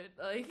can do it.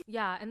 Like,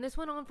 yeah. And this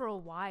went on for a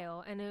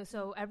while. And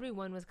so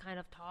everyone was kind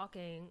of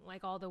talking,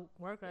 like all the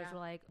workers were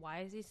like, why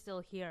is he still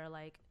here?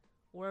 Like,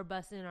 we're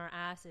busting our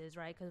asses,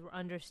 right? Because we're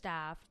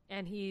understaffed.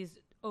 And he's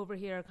over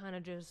here kind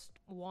of just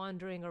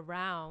wandering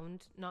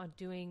around, not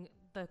doing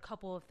the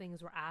couple of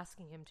things we're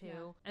asking him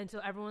to. And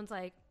so everyone's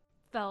like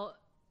felt,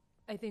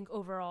 I think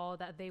overall,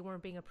 that they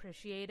weren't being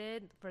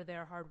appreciated for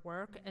their hard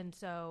work. And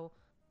so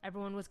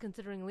everyone was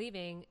considering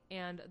leaving.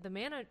 And the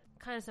man,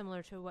 kind of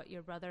similar to what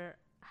your brother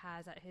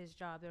has at his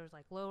job, there was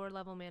like lower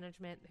level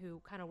management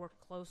who kind of worked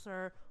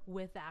closer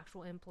with the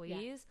actual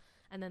employees.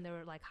 And then there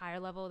were like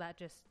higher level that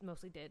just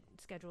mostly did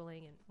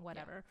scheduling and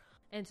whatever.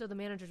 And so the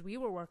managers we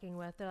were working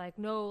with, they're like,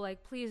 no,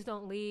 like, please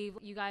don't leave.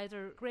 You guys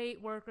are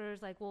great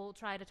workers. Like, we'll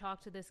try to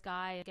talk to this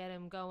guy and get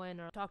him going,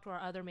 or talk to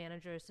our other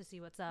managers to see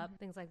what's up,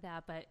 things like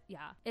that. But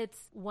yeah,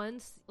 it's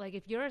once, like,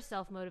 if you're a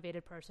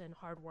self-motivated person,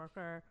 hard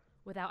worker,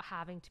 without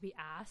having to be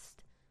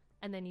asked,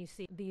 and then you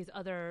see these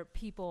other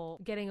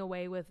people getting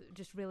away with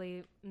just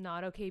really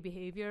not okay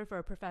behavior for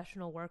a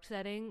professional work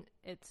setting,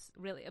 it's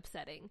really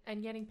upsetting.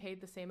 And getting paid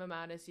the same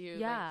amount as you.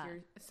 Yeah. Like,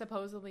 you're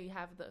supposedly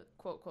have the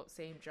quote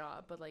same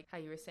job, but like how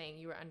you were saying,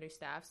 you were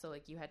understaffed, so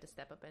like you had to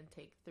step up and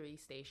take 3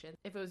 stations.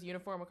 If it was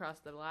uniform across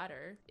the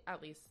ladder,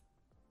 at least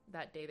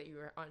that day that you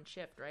were on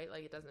shift, right?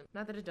 Like it doesn't,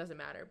 not that it doesn't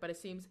matter, but it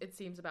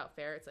seems about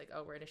fair. It's like,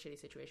 oh, we're in a shitty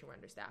situation, we're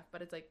understaffed.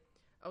 But it's like,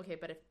 okay,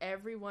 but if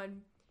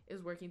everyone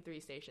is working 3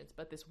 stations,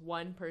 but this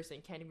one person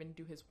can't even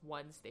do his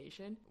one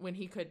station when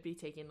he could be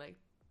taking like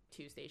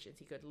 2 stations,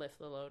 he could lift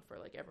the load for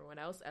like everyone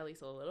else at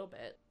least a little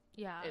bit.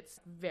 Yeah. It's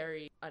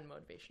very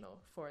unmotivational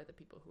for the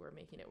people who are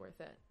making it worth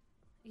it.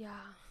 Yeah.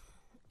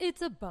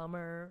 It's a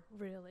bummer,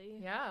 really.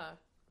 Yeah.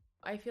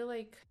 I feel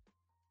like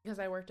because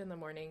I worked in the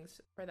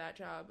mornings for that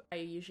job, I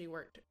usually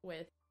worked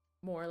with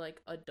more like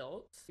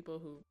adults, people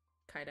who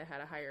kind of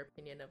had a higher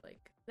opinion of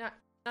like,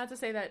 not to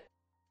say that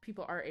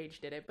people our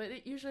age did it, but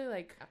it usually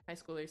like high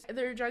schoolers,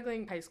 they're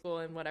juggling high school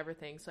and whatever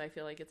thing, so I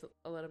feel like it's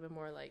a little bit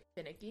more like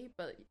finicky.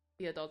 But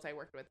the adults I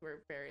worked with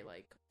were very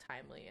like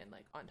timely and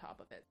like on top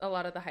of it. A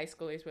lot of the high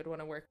schoolers would want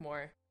to work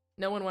more.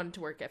 No one wanted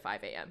to work at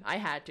 5 a.m. I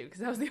had to because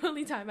that was the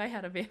only time I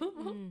had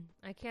available.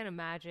 I can't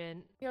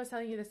imagine. I was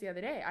telling you this the other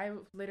day. I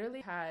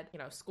literally had,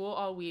 school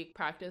all week,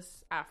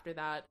 practice after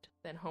that,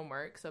 then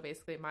homework. So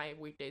basically my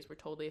weekdays were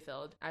totally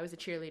filled. I was a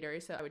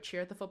cheerleader, so I would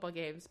cheer at the football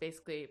games.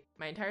 Basically,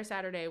 my entire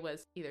Saturday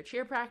was either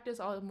cheer practice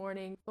all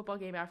morning, football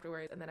game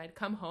afterwards, and then I'd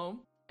come home.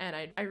 And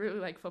I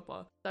really like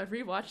football. So I'd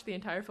rewatch the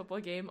entire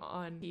football game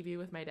on TV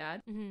with my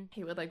dad.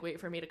 He would like wait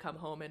for me to come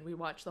home and we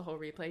watched the whole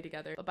replay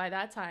together. But by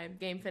that time,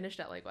 game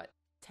finished at like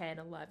 10,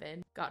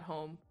 11, got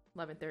home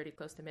 11:30,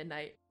 close to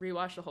midnight,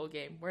 rewatched the whole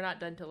game. We're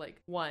not done till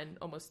like 1,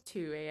 almost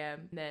 2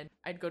 a.m. And then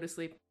I'd go to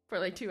sleep for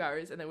like 2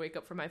 hours and then wake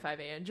up for my 5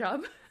 a.m.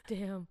 job.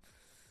 Damn.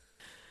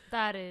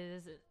 That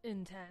is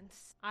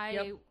intense.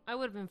 I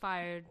would have been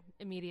fired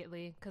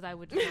immediately because I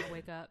would just not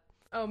wake up.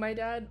 Oh, my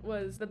dad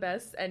was the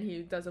best, and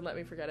he doesn't let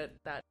me forget it.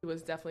 That he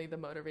was definitely the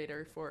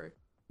motivator for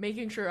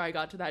making sure I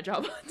got to that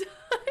job on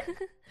time.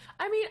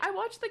 I mean, I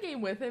watched the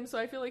game with him, so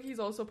I feel like he's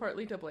also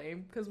partly to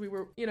blame because we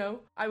were,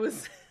 I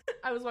was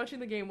I was watching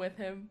the game with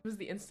him. He was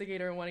the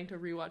instigator and wanting to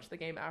rewatch the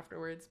game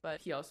afterwards, but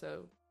he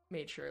also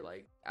made sure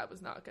like I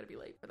was not gonna be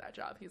late for that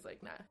job. He's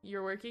like, nah,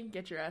 you're working,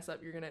 get your ass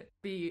up, you're gonna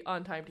be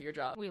on time to your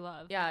job. We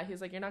love. Yeah,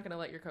 he's like, you're not gonna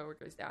let your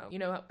coworkers down. You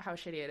know how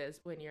shitty it is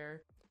when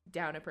you're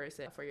down a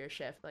person for your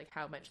shift, like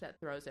how much that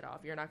throws it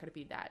off. You're not gonna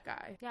be that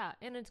guy. Yeah,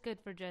 and it's good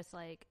for just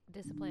like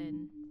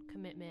discipline,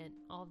 commitment,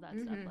 all of that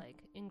stuff,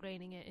 like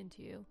ingraining it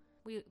into you.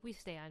 We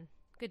stand.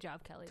 Good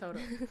job, Kelly.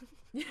 Totally.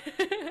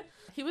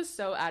 He was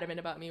so adamant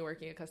about me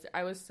working at customer.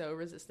 I was so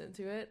resistant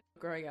to it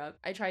growing up.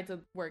 I tried to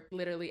work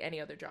literally any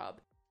other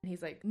job. And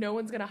he's like, no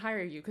one's gonna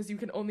hire you because you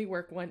can only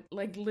work one.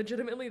 Like,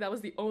 legitimately, that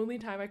was the only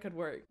time I could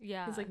work.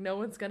 Yeah. He's like, no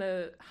one's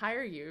gonna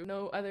hire you.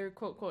 No other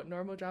quote, quote,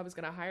 normal job is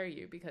gonna hire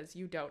you because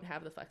you don't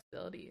have the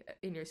flexibility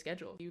in your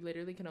schedule. You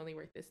literally can only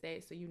work this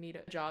day. So you need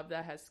a job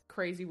that has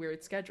crazy,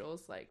 weird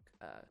schedules, like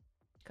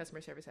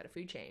customer service at a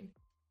food chain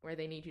where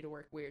they need you to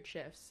work weird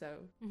shifts. So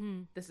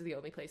this is the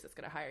only place that's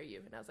gonna hire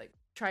you. And I was like,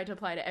 tried to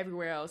apply to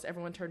everywhere else.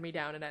 Everyone turned me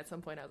down. And at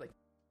some point, I was like,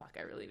 fuck,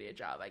 I really need a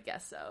job. I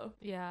guess so.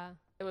 Yeah.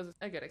 It was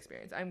a good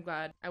experience. I'm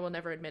glad. I will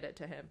never admit it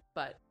to him,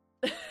 but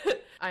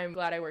I'm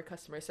glad I work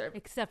customer service.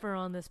 Except for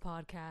on this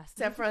podcast.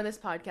 Except for on this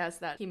podcast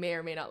that he may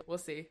or may not. We'll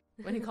see.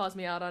 When he calls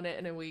me out on it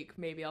in a week,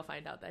 maybe I'll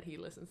find out that he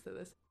listens to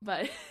this.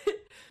 But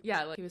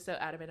yeah, like he was so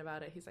adamant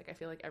about it. He's like, I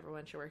feel like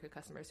everyone should work a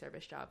customer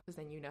service job because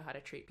then you know how to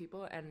treat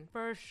people. And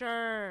for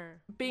sure.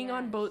 Being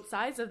on both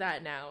sides of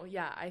that now,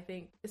 yeah, I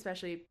think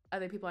especially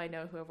other people I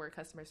know who have worked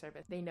customer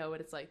service, they know what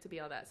it's like to be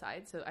on that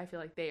side. So I feel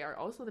like they are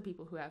also the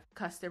people who have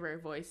customer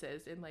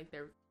voices and like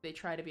they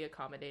try to be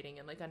accommodating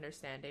and like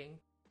understanding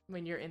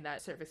when you're in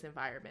that service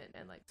environment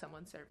and like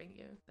someone serving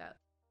you, that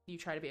you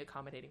try to be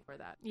accommodating for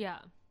that. Yeah.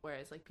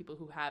 Whereas like people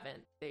who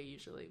haven't, they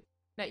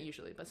not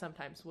usually, but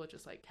sometimes will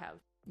just like have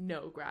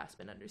no grasp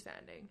and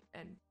understanding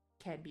and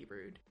can be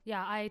rude.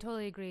 Yeah, I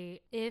totally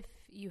agree. If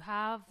you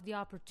have the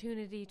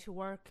opportunity to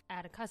work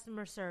at a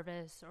customer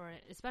service or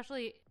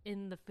especially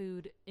in the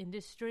food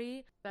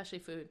industry, especially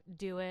food,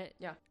 do it.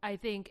 Yeah. I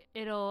think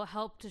it'll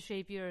help to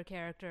shape your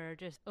character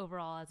just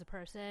overall as a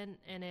person,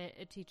 and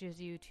it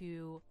teaches you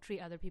to treat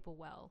other people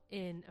well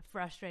in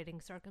frustrating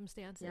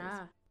circumstances.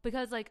 Yeah.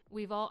 Because like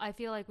I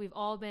feel like we've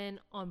all been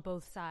on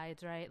both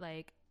sides, right?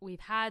 Like we've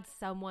had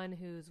someone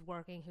who's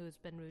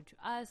been rude to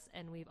us,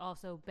 and we've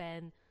also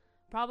been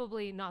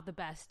probably not the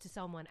best to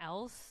someone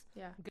else.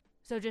 Yeah.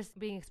 So just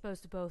being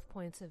exposed to both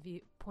point of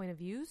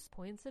views.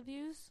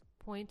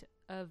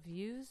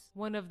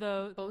 One of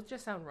those. Both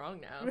just sound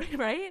wrong now.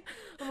 Right?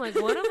 I'm like,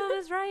 one of them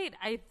is right,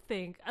 I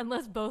think,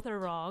 unless both are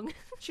wrong.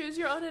 Choose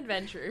your own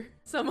adventure.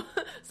 Someone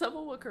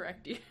will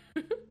correct you.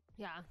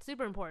 Yeah,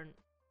 super important.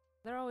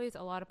 There are always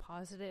a lot of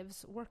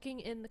positives working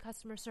in the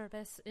customer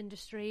service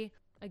industry.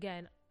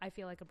 Again, I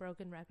feel like a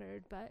broken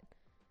record, but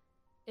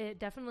it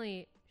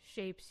definitely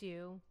shapes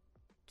you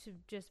to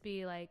just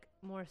be like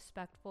more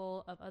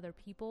respectful of other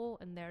people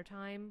and their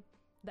time,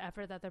 the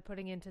effort that they're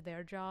putting into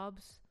their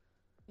jobs.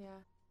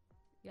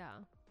 Yeah.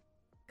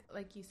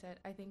 Like you said,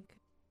 I think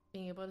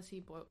being able to see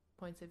both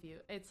points of view,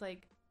 it's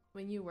like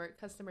when you work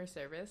customer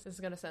service, this is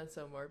gonna sound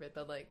so morbid,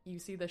 but like you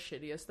see the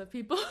shittiest of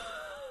people.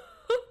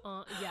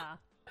 Yeah.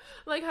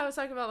 Like how I was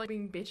talking about like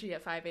being bitchy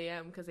at 5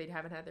 a.m. because they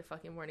haven't had their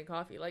fucking morning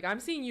coffee. Like I'm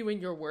seeing you in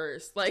your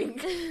worst.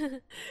 Like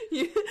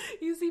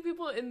you see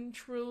people in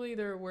truly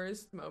their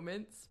worst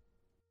moments.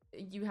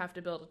 You have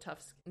to build a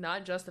tough,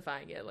 not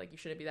justifying it, like you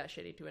shouldn't be that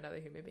shitty to another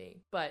human being,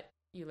 but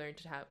you learn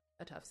to have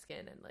a tough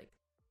skin and like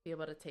be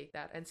able to take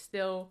that and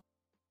still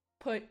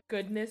put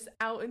goodness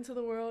out into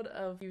the world.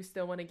 Of you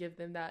still want to give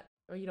them that,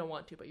 or you don't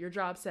want to, but your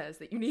job says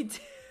that you need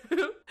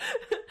to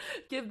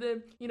give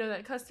them,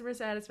 that customer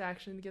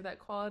satisfaction, give that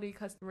quality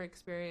customer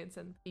experience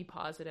and be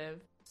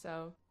positive.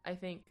 So I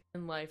think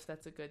in life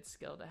that's a good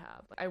skill to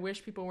have. I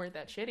wish people weren't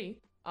that shitty.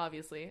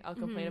 Obviously, I'll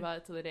complain about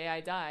it till the day I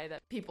die,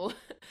 that people,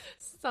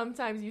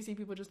 sometimes you see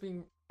people just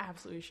being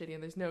absolutely shitty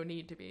and there's no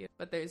need to be.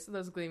 But there's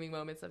those gleaming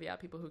moments of,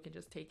 people who can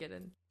just take it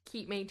and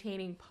keep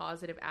maintaining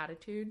positive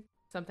attitude.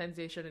 Sometimes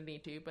they shouldn't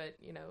need to, but,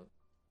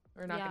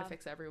 we're not going to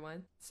fix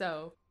everyone.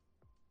 So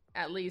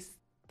at least,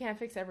 can't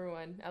fix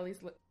everyone. At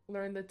least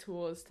learn the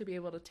tools to be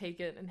able to take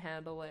it and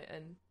handle it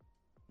and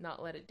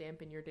not let it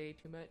dampen your day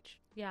too much.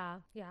 Yeah,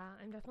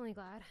 I'm definitely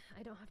glad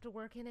I don't have to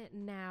work in it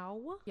now.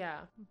 Yeah.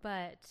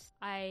 But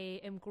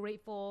I am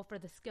grateful for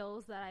the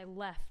skills that I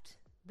left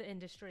the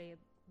industry,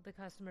 the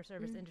customer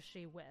service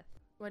industry with.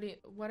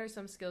 What are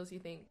some skills you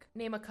think?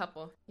 Name a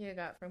couple you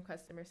got from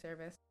customer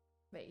service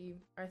that you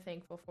are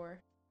thankful for.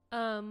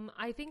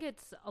 I think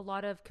it's a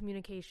lot of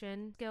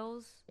communication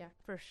skills. Yeah.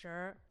 For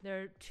sure.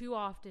 There are too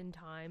often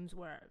times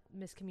where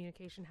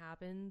miscommunication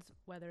happens,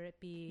 whether it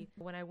be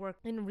when I work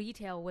in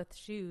retail with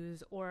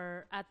shoes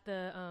or at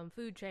the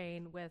food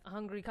chain with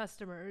hungry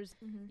customers.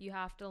 You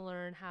have to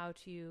learn how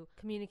to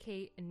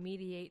communicate and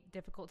mediate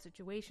difficult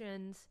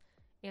situations,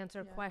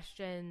 answer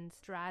questions,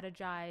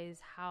 strategize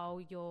how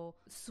you'll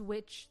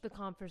switch the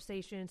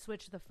conversation,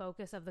 switch the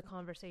focus of the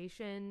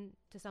conversation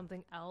to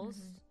something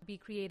else, be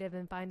creative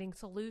in finding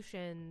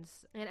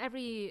solutions. And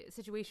every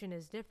situation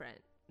is different.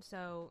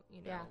 So,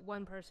 you know,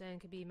 one person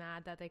could be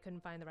mad that they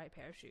couldn't find the right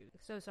pair of shoes.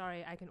 So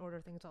sorry, I can order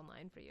things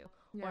online for you.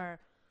 Yeah. Or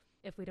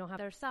if we don't have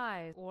their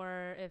size,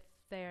 or if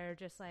they're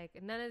just like,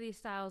 none of these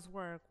styles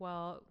work,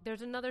 well,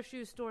 there's another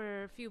shoe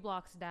store a few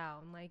blocks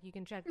down. Like, you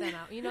can check them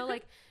out. You know,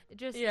 like,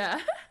 just...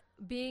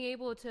 being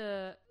able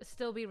to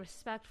still be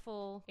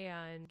respectful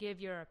and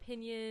give your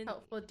opinion.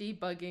 Helpful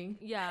debugging.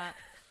 Yeah.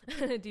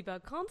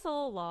 Debug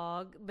console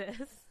log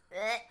this.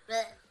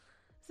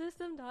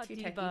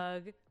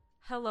 System.debug.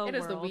 Hello world. It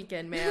is the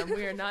weekend, ma'am.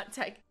 We are not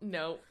tech.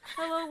 No.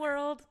 Hello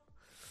world.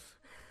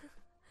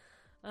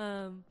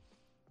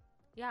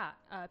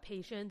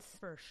 Patience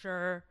for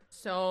sure.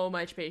 So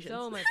much patience.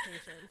 So much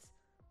patience.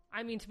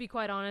 I mean, to be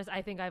quite honest,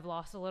 I think I've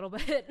lost a little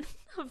bit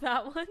of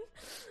that one.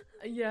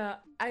 Yeah,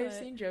 I've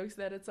seen jokes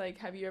that it's like,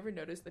 have you ever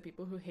noticed the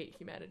people who hate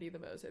humanity the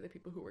most are the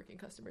people who work in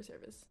customer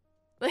service?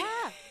 Like,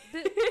 Yeah.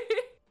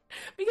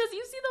 Because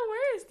you see the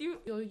worst.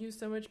 You'll use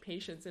so much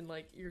patience in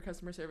like your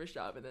customer service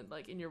job, and then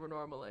like in your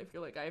normal life,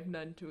 you're like, I have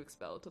none to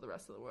expel to the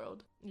rest of the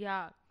world.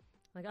 Yeah.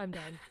 Like, I'm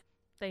done.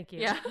 Thank you.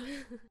 Yeah.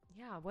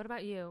 Yeah, what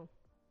about you?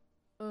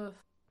 Ugh.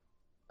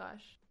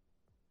 Gosh.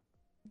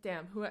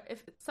 Damn,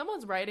 if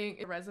someone's writing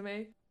a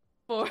resume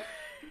for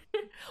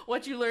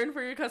what you learned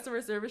for your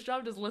customer service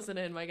job, just listen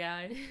in, my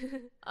guy.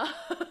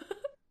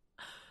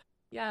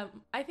 Yeah,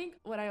 I think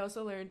what I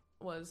also learned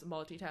was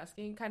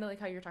multitasking, kind of like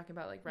how you're talking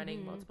about, like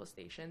running multiple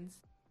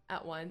stations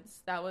at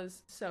once. That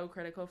was so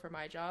critical for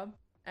my job,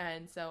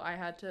 and so I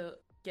had to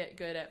get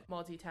good at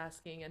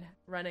multitasking and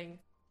running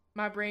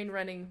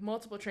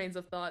multiple trains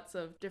of thoughts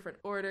of different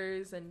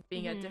orders and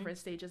being at different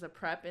stages of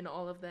prep and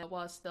all of that,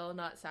 while still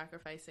not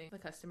sacrificing the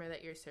customer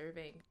that you're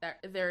serving,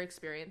 that their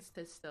experience,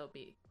 to still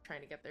be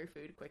trying to get their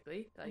food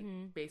quickly, like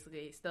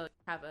basically still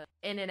have a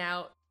in and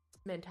out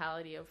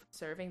mentality of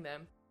serving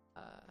them.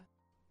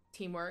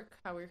 Teamwork,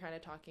 how we were kind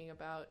of talking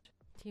about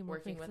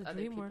Teamwork working makes with the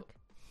other dream people. work.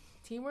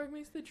 Teamwork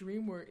makes the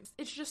dream work.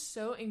 It's just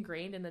so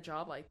ingrained in a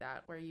job like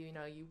that, where you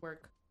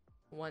work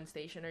one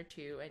station or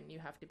two and you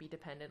have to be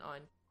dependent on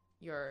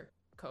your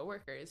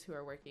coworkers who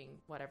are working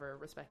whatever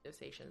respective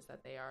stations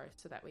that they are,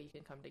 so that way you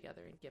can come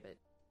together and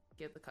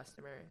give the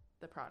customer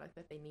the product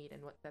that they need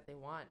and that they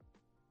want.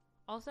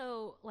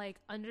 Also, like,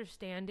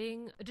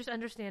 understanding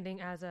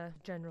as a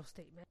general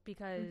statement,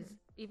 because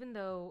even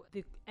though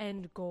the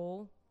end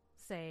goal,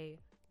 say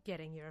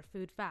getting your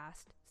food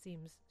fast,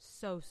 seems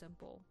so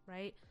simple,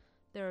 right?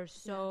 There are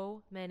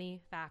so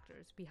many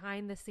factors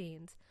behind the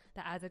scenes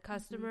that as a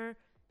customer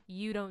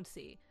you don't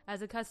see.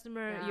 As a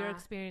customer, your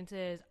experience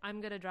is, I'm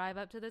going to drive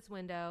up to this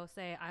window,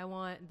 say I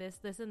want this,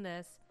 this, and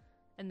this,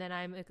 and then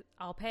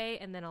I'll pay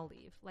and then I'll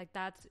leave. Like,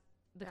 that's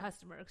the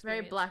customer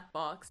experience. Very black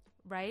box.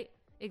 Right?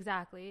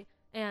 Exactly.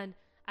 And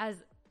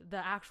as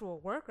the actual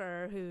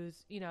worker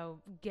who's,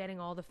 getting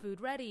all the food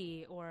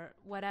ready or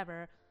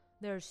whatever,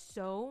 there's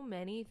so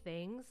many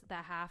things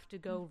that have to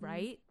go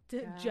right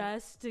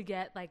just to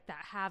get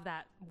have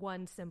that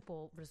one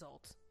simple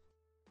result.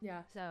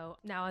 Yeah. So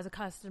now as a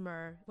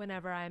customer,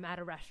 whenever I'm at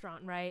a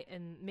restaurant, right,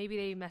 and maybe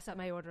they mess up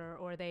my order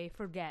or they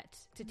forget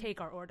to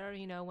take our order,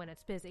 when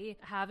it's busy,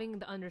 having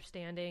the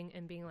understanding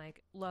and being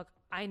like, look,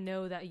 I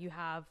know that you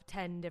have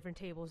 10 different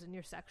tables in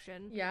your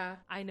section. Yeah.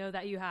 I know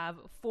that you have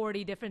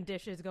 40 different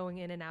dishes going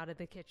in and out of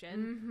the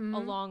kitchen,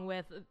 along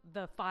with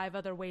the 5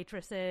 other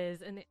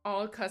waitresses and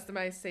all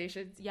customized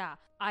stations. Yeah.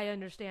 I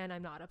understand.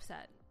 I'm not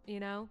upset.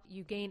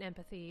 You gain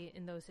empathy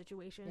in those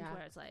situations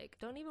where it's like,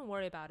 don't even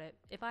worry about it.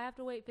 If I have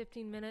to wait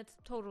 15 minutes,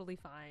 totally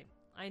fine.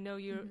 I know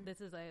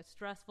this is a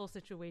stressful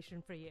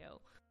situation for you.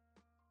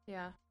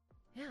 Yeah.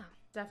 Yeah.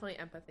 Definitely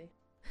empathy.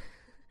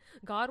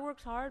 God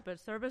works hard, but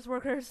service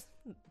workers,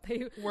 they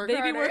be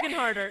harder. working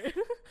harder.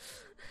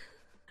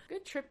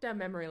 Good trip down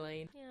memory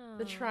lane. Yeah.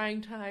 The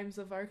trying times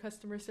of our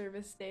customer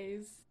service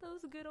days.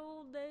 Those good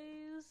old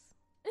days.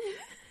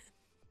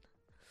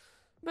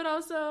 But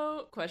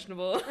also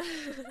questionable.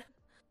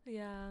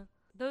 Yeah,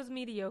 those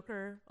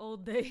mediocre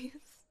old days.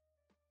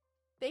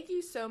 Thank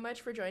you so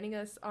much for joining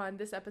us on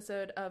this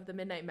episode of The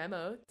Midnight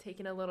Memo,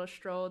 taking a little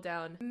stroll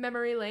down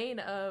memory lane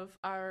of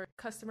our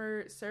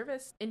customer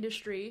service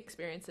industry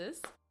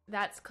experiences.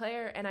 That's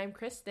Claire, and I'm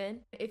Kristen.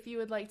 If you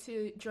would like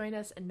to join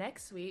us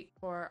next week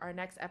for our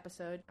next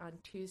episode on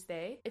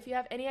Tuesday, if you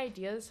have any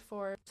ideas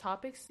for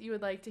topics you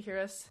would like to hear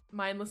us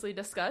mindlessly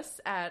discuss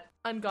at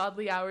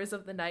ungodly hours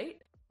of the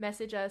night,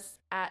 message us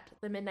at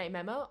The Midnight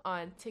Memo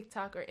on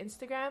TikTok or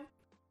Instagram,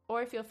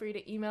 or feel free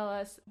to email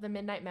us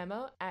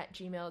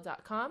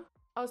themidnightmemo@gmail.com.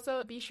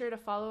 Also, be sure to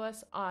follow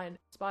us on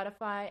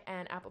Spotify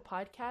and Apple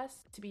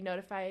Podcasts to be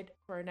notified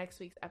for next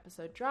week's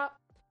episode drop.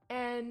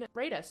 And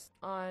rate us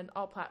on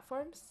all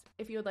platforms.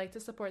 If you would like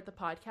to support the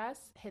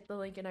podcast, hit the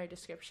link in our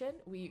description.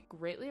 We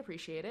greatly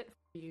appreciate it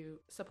for you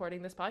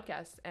supporting this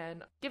podcast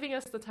and giving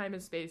us the time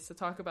and space to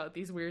talk about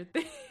these weird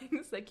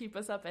things that keep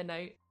us up at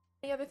night.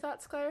 Any other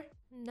thoughts, Claire?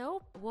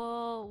 Nope.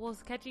 We'll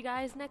catch you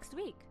guys next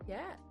week.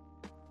 Yeah.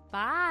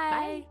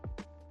 Bye.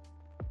 Bye.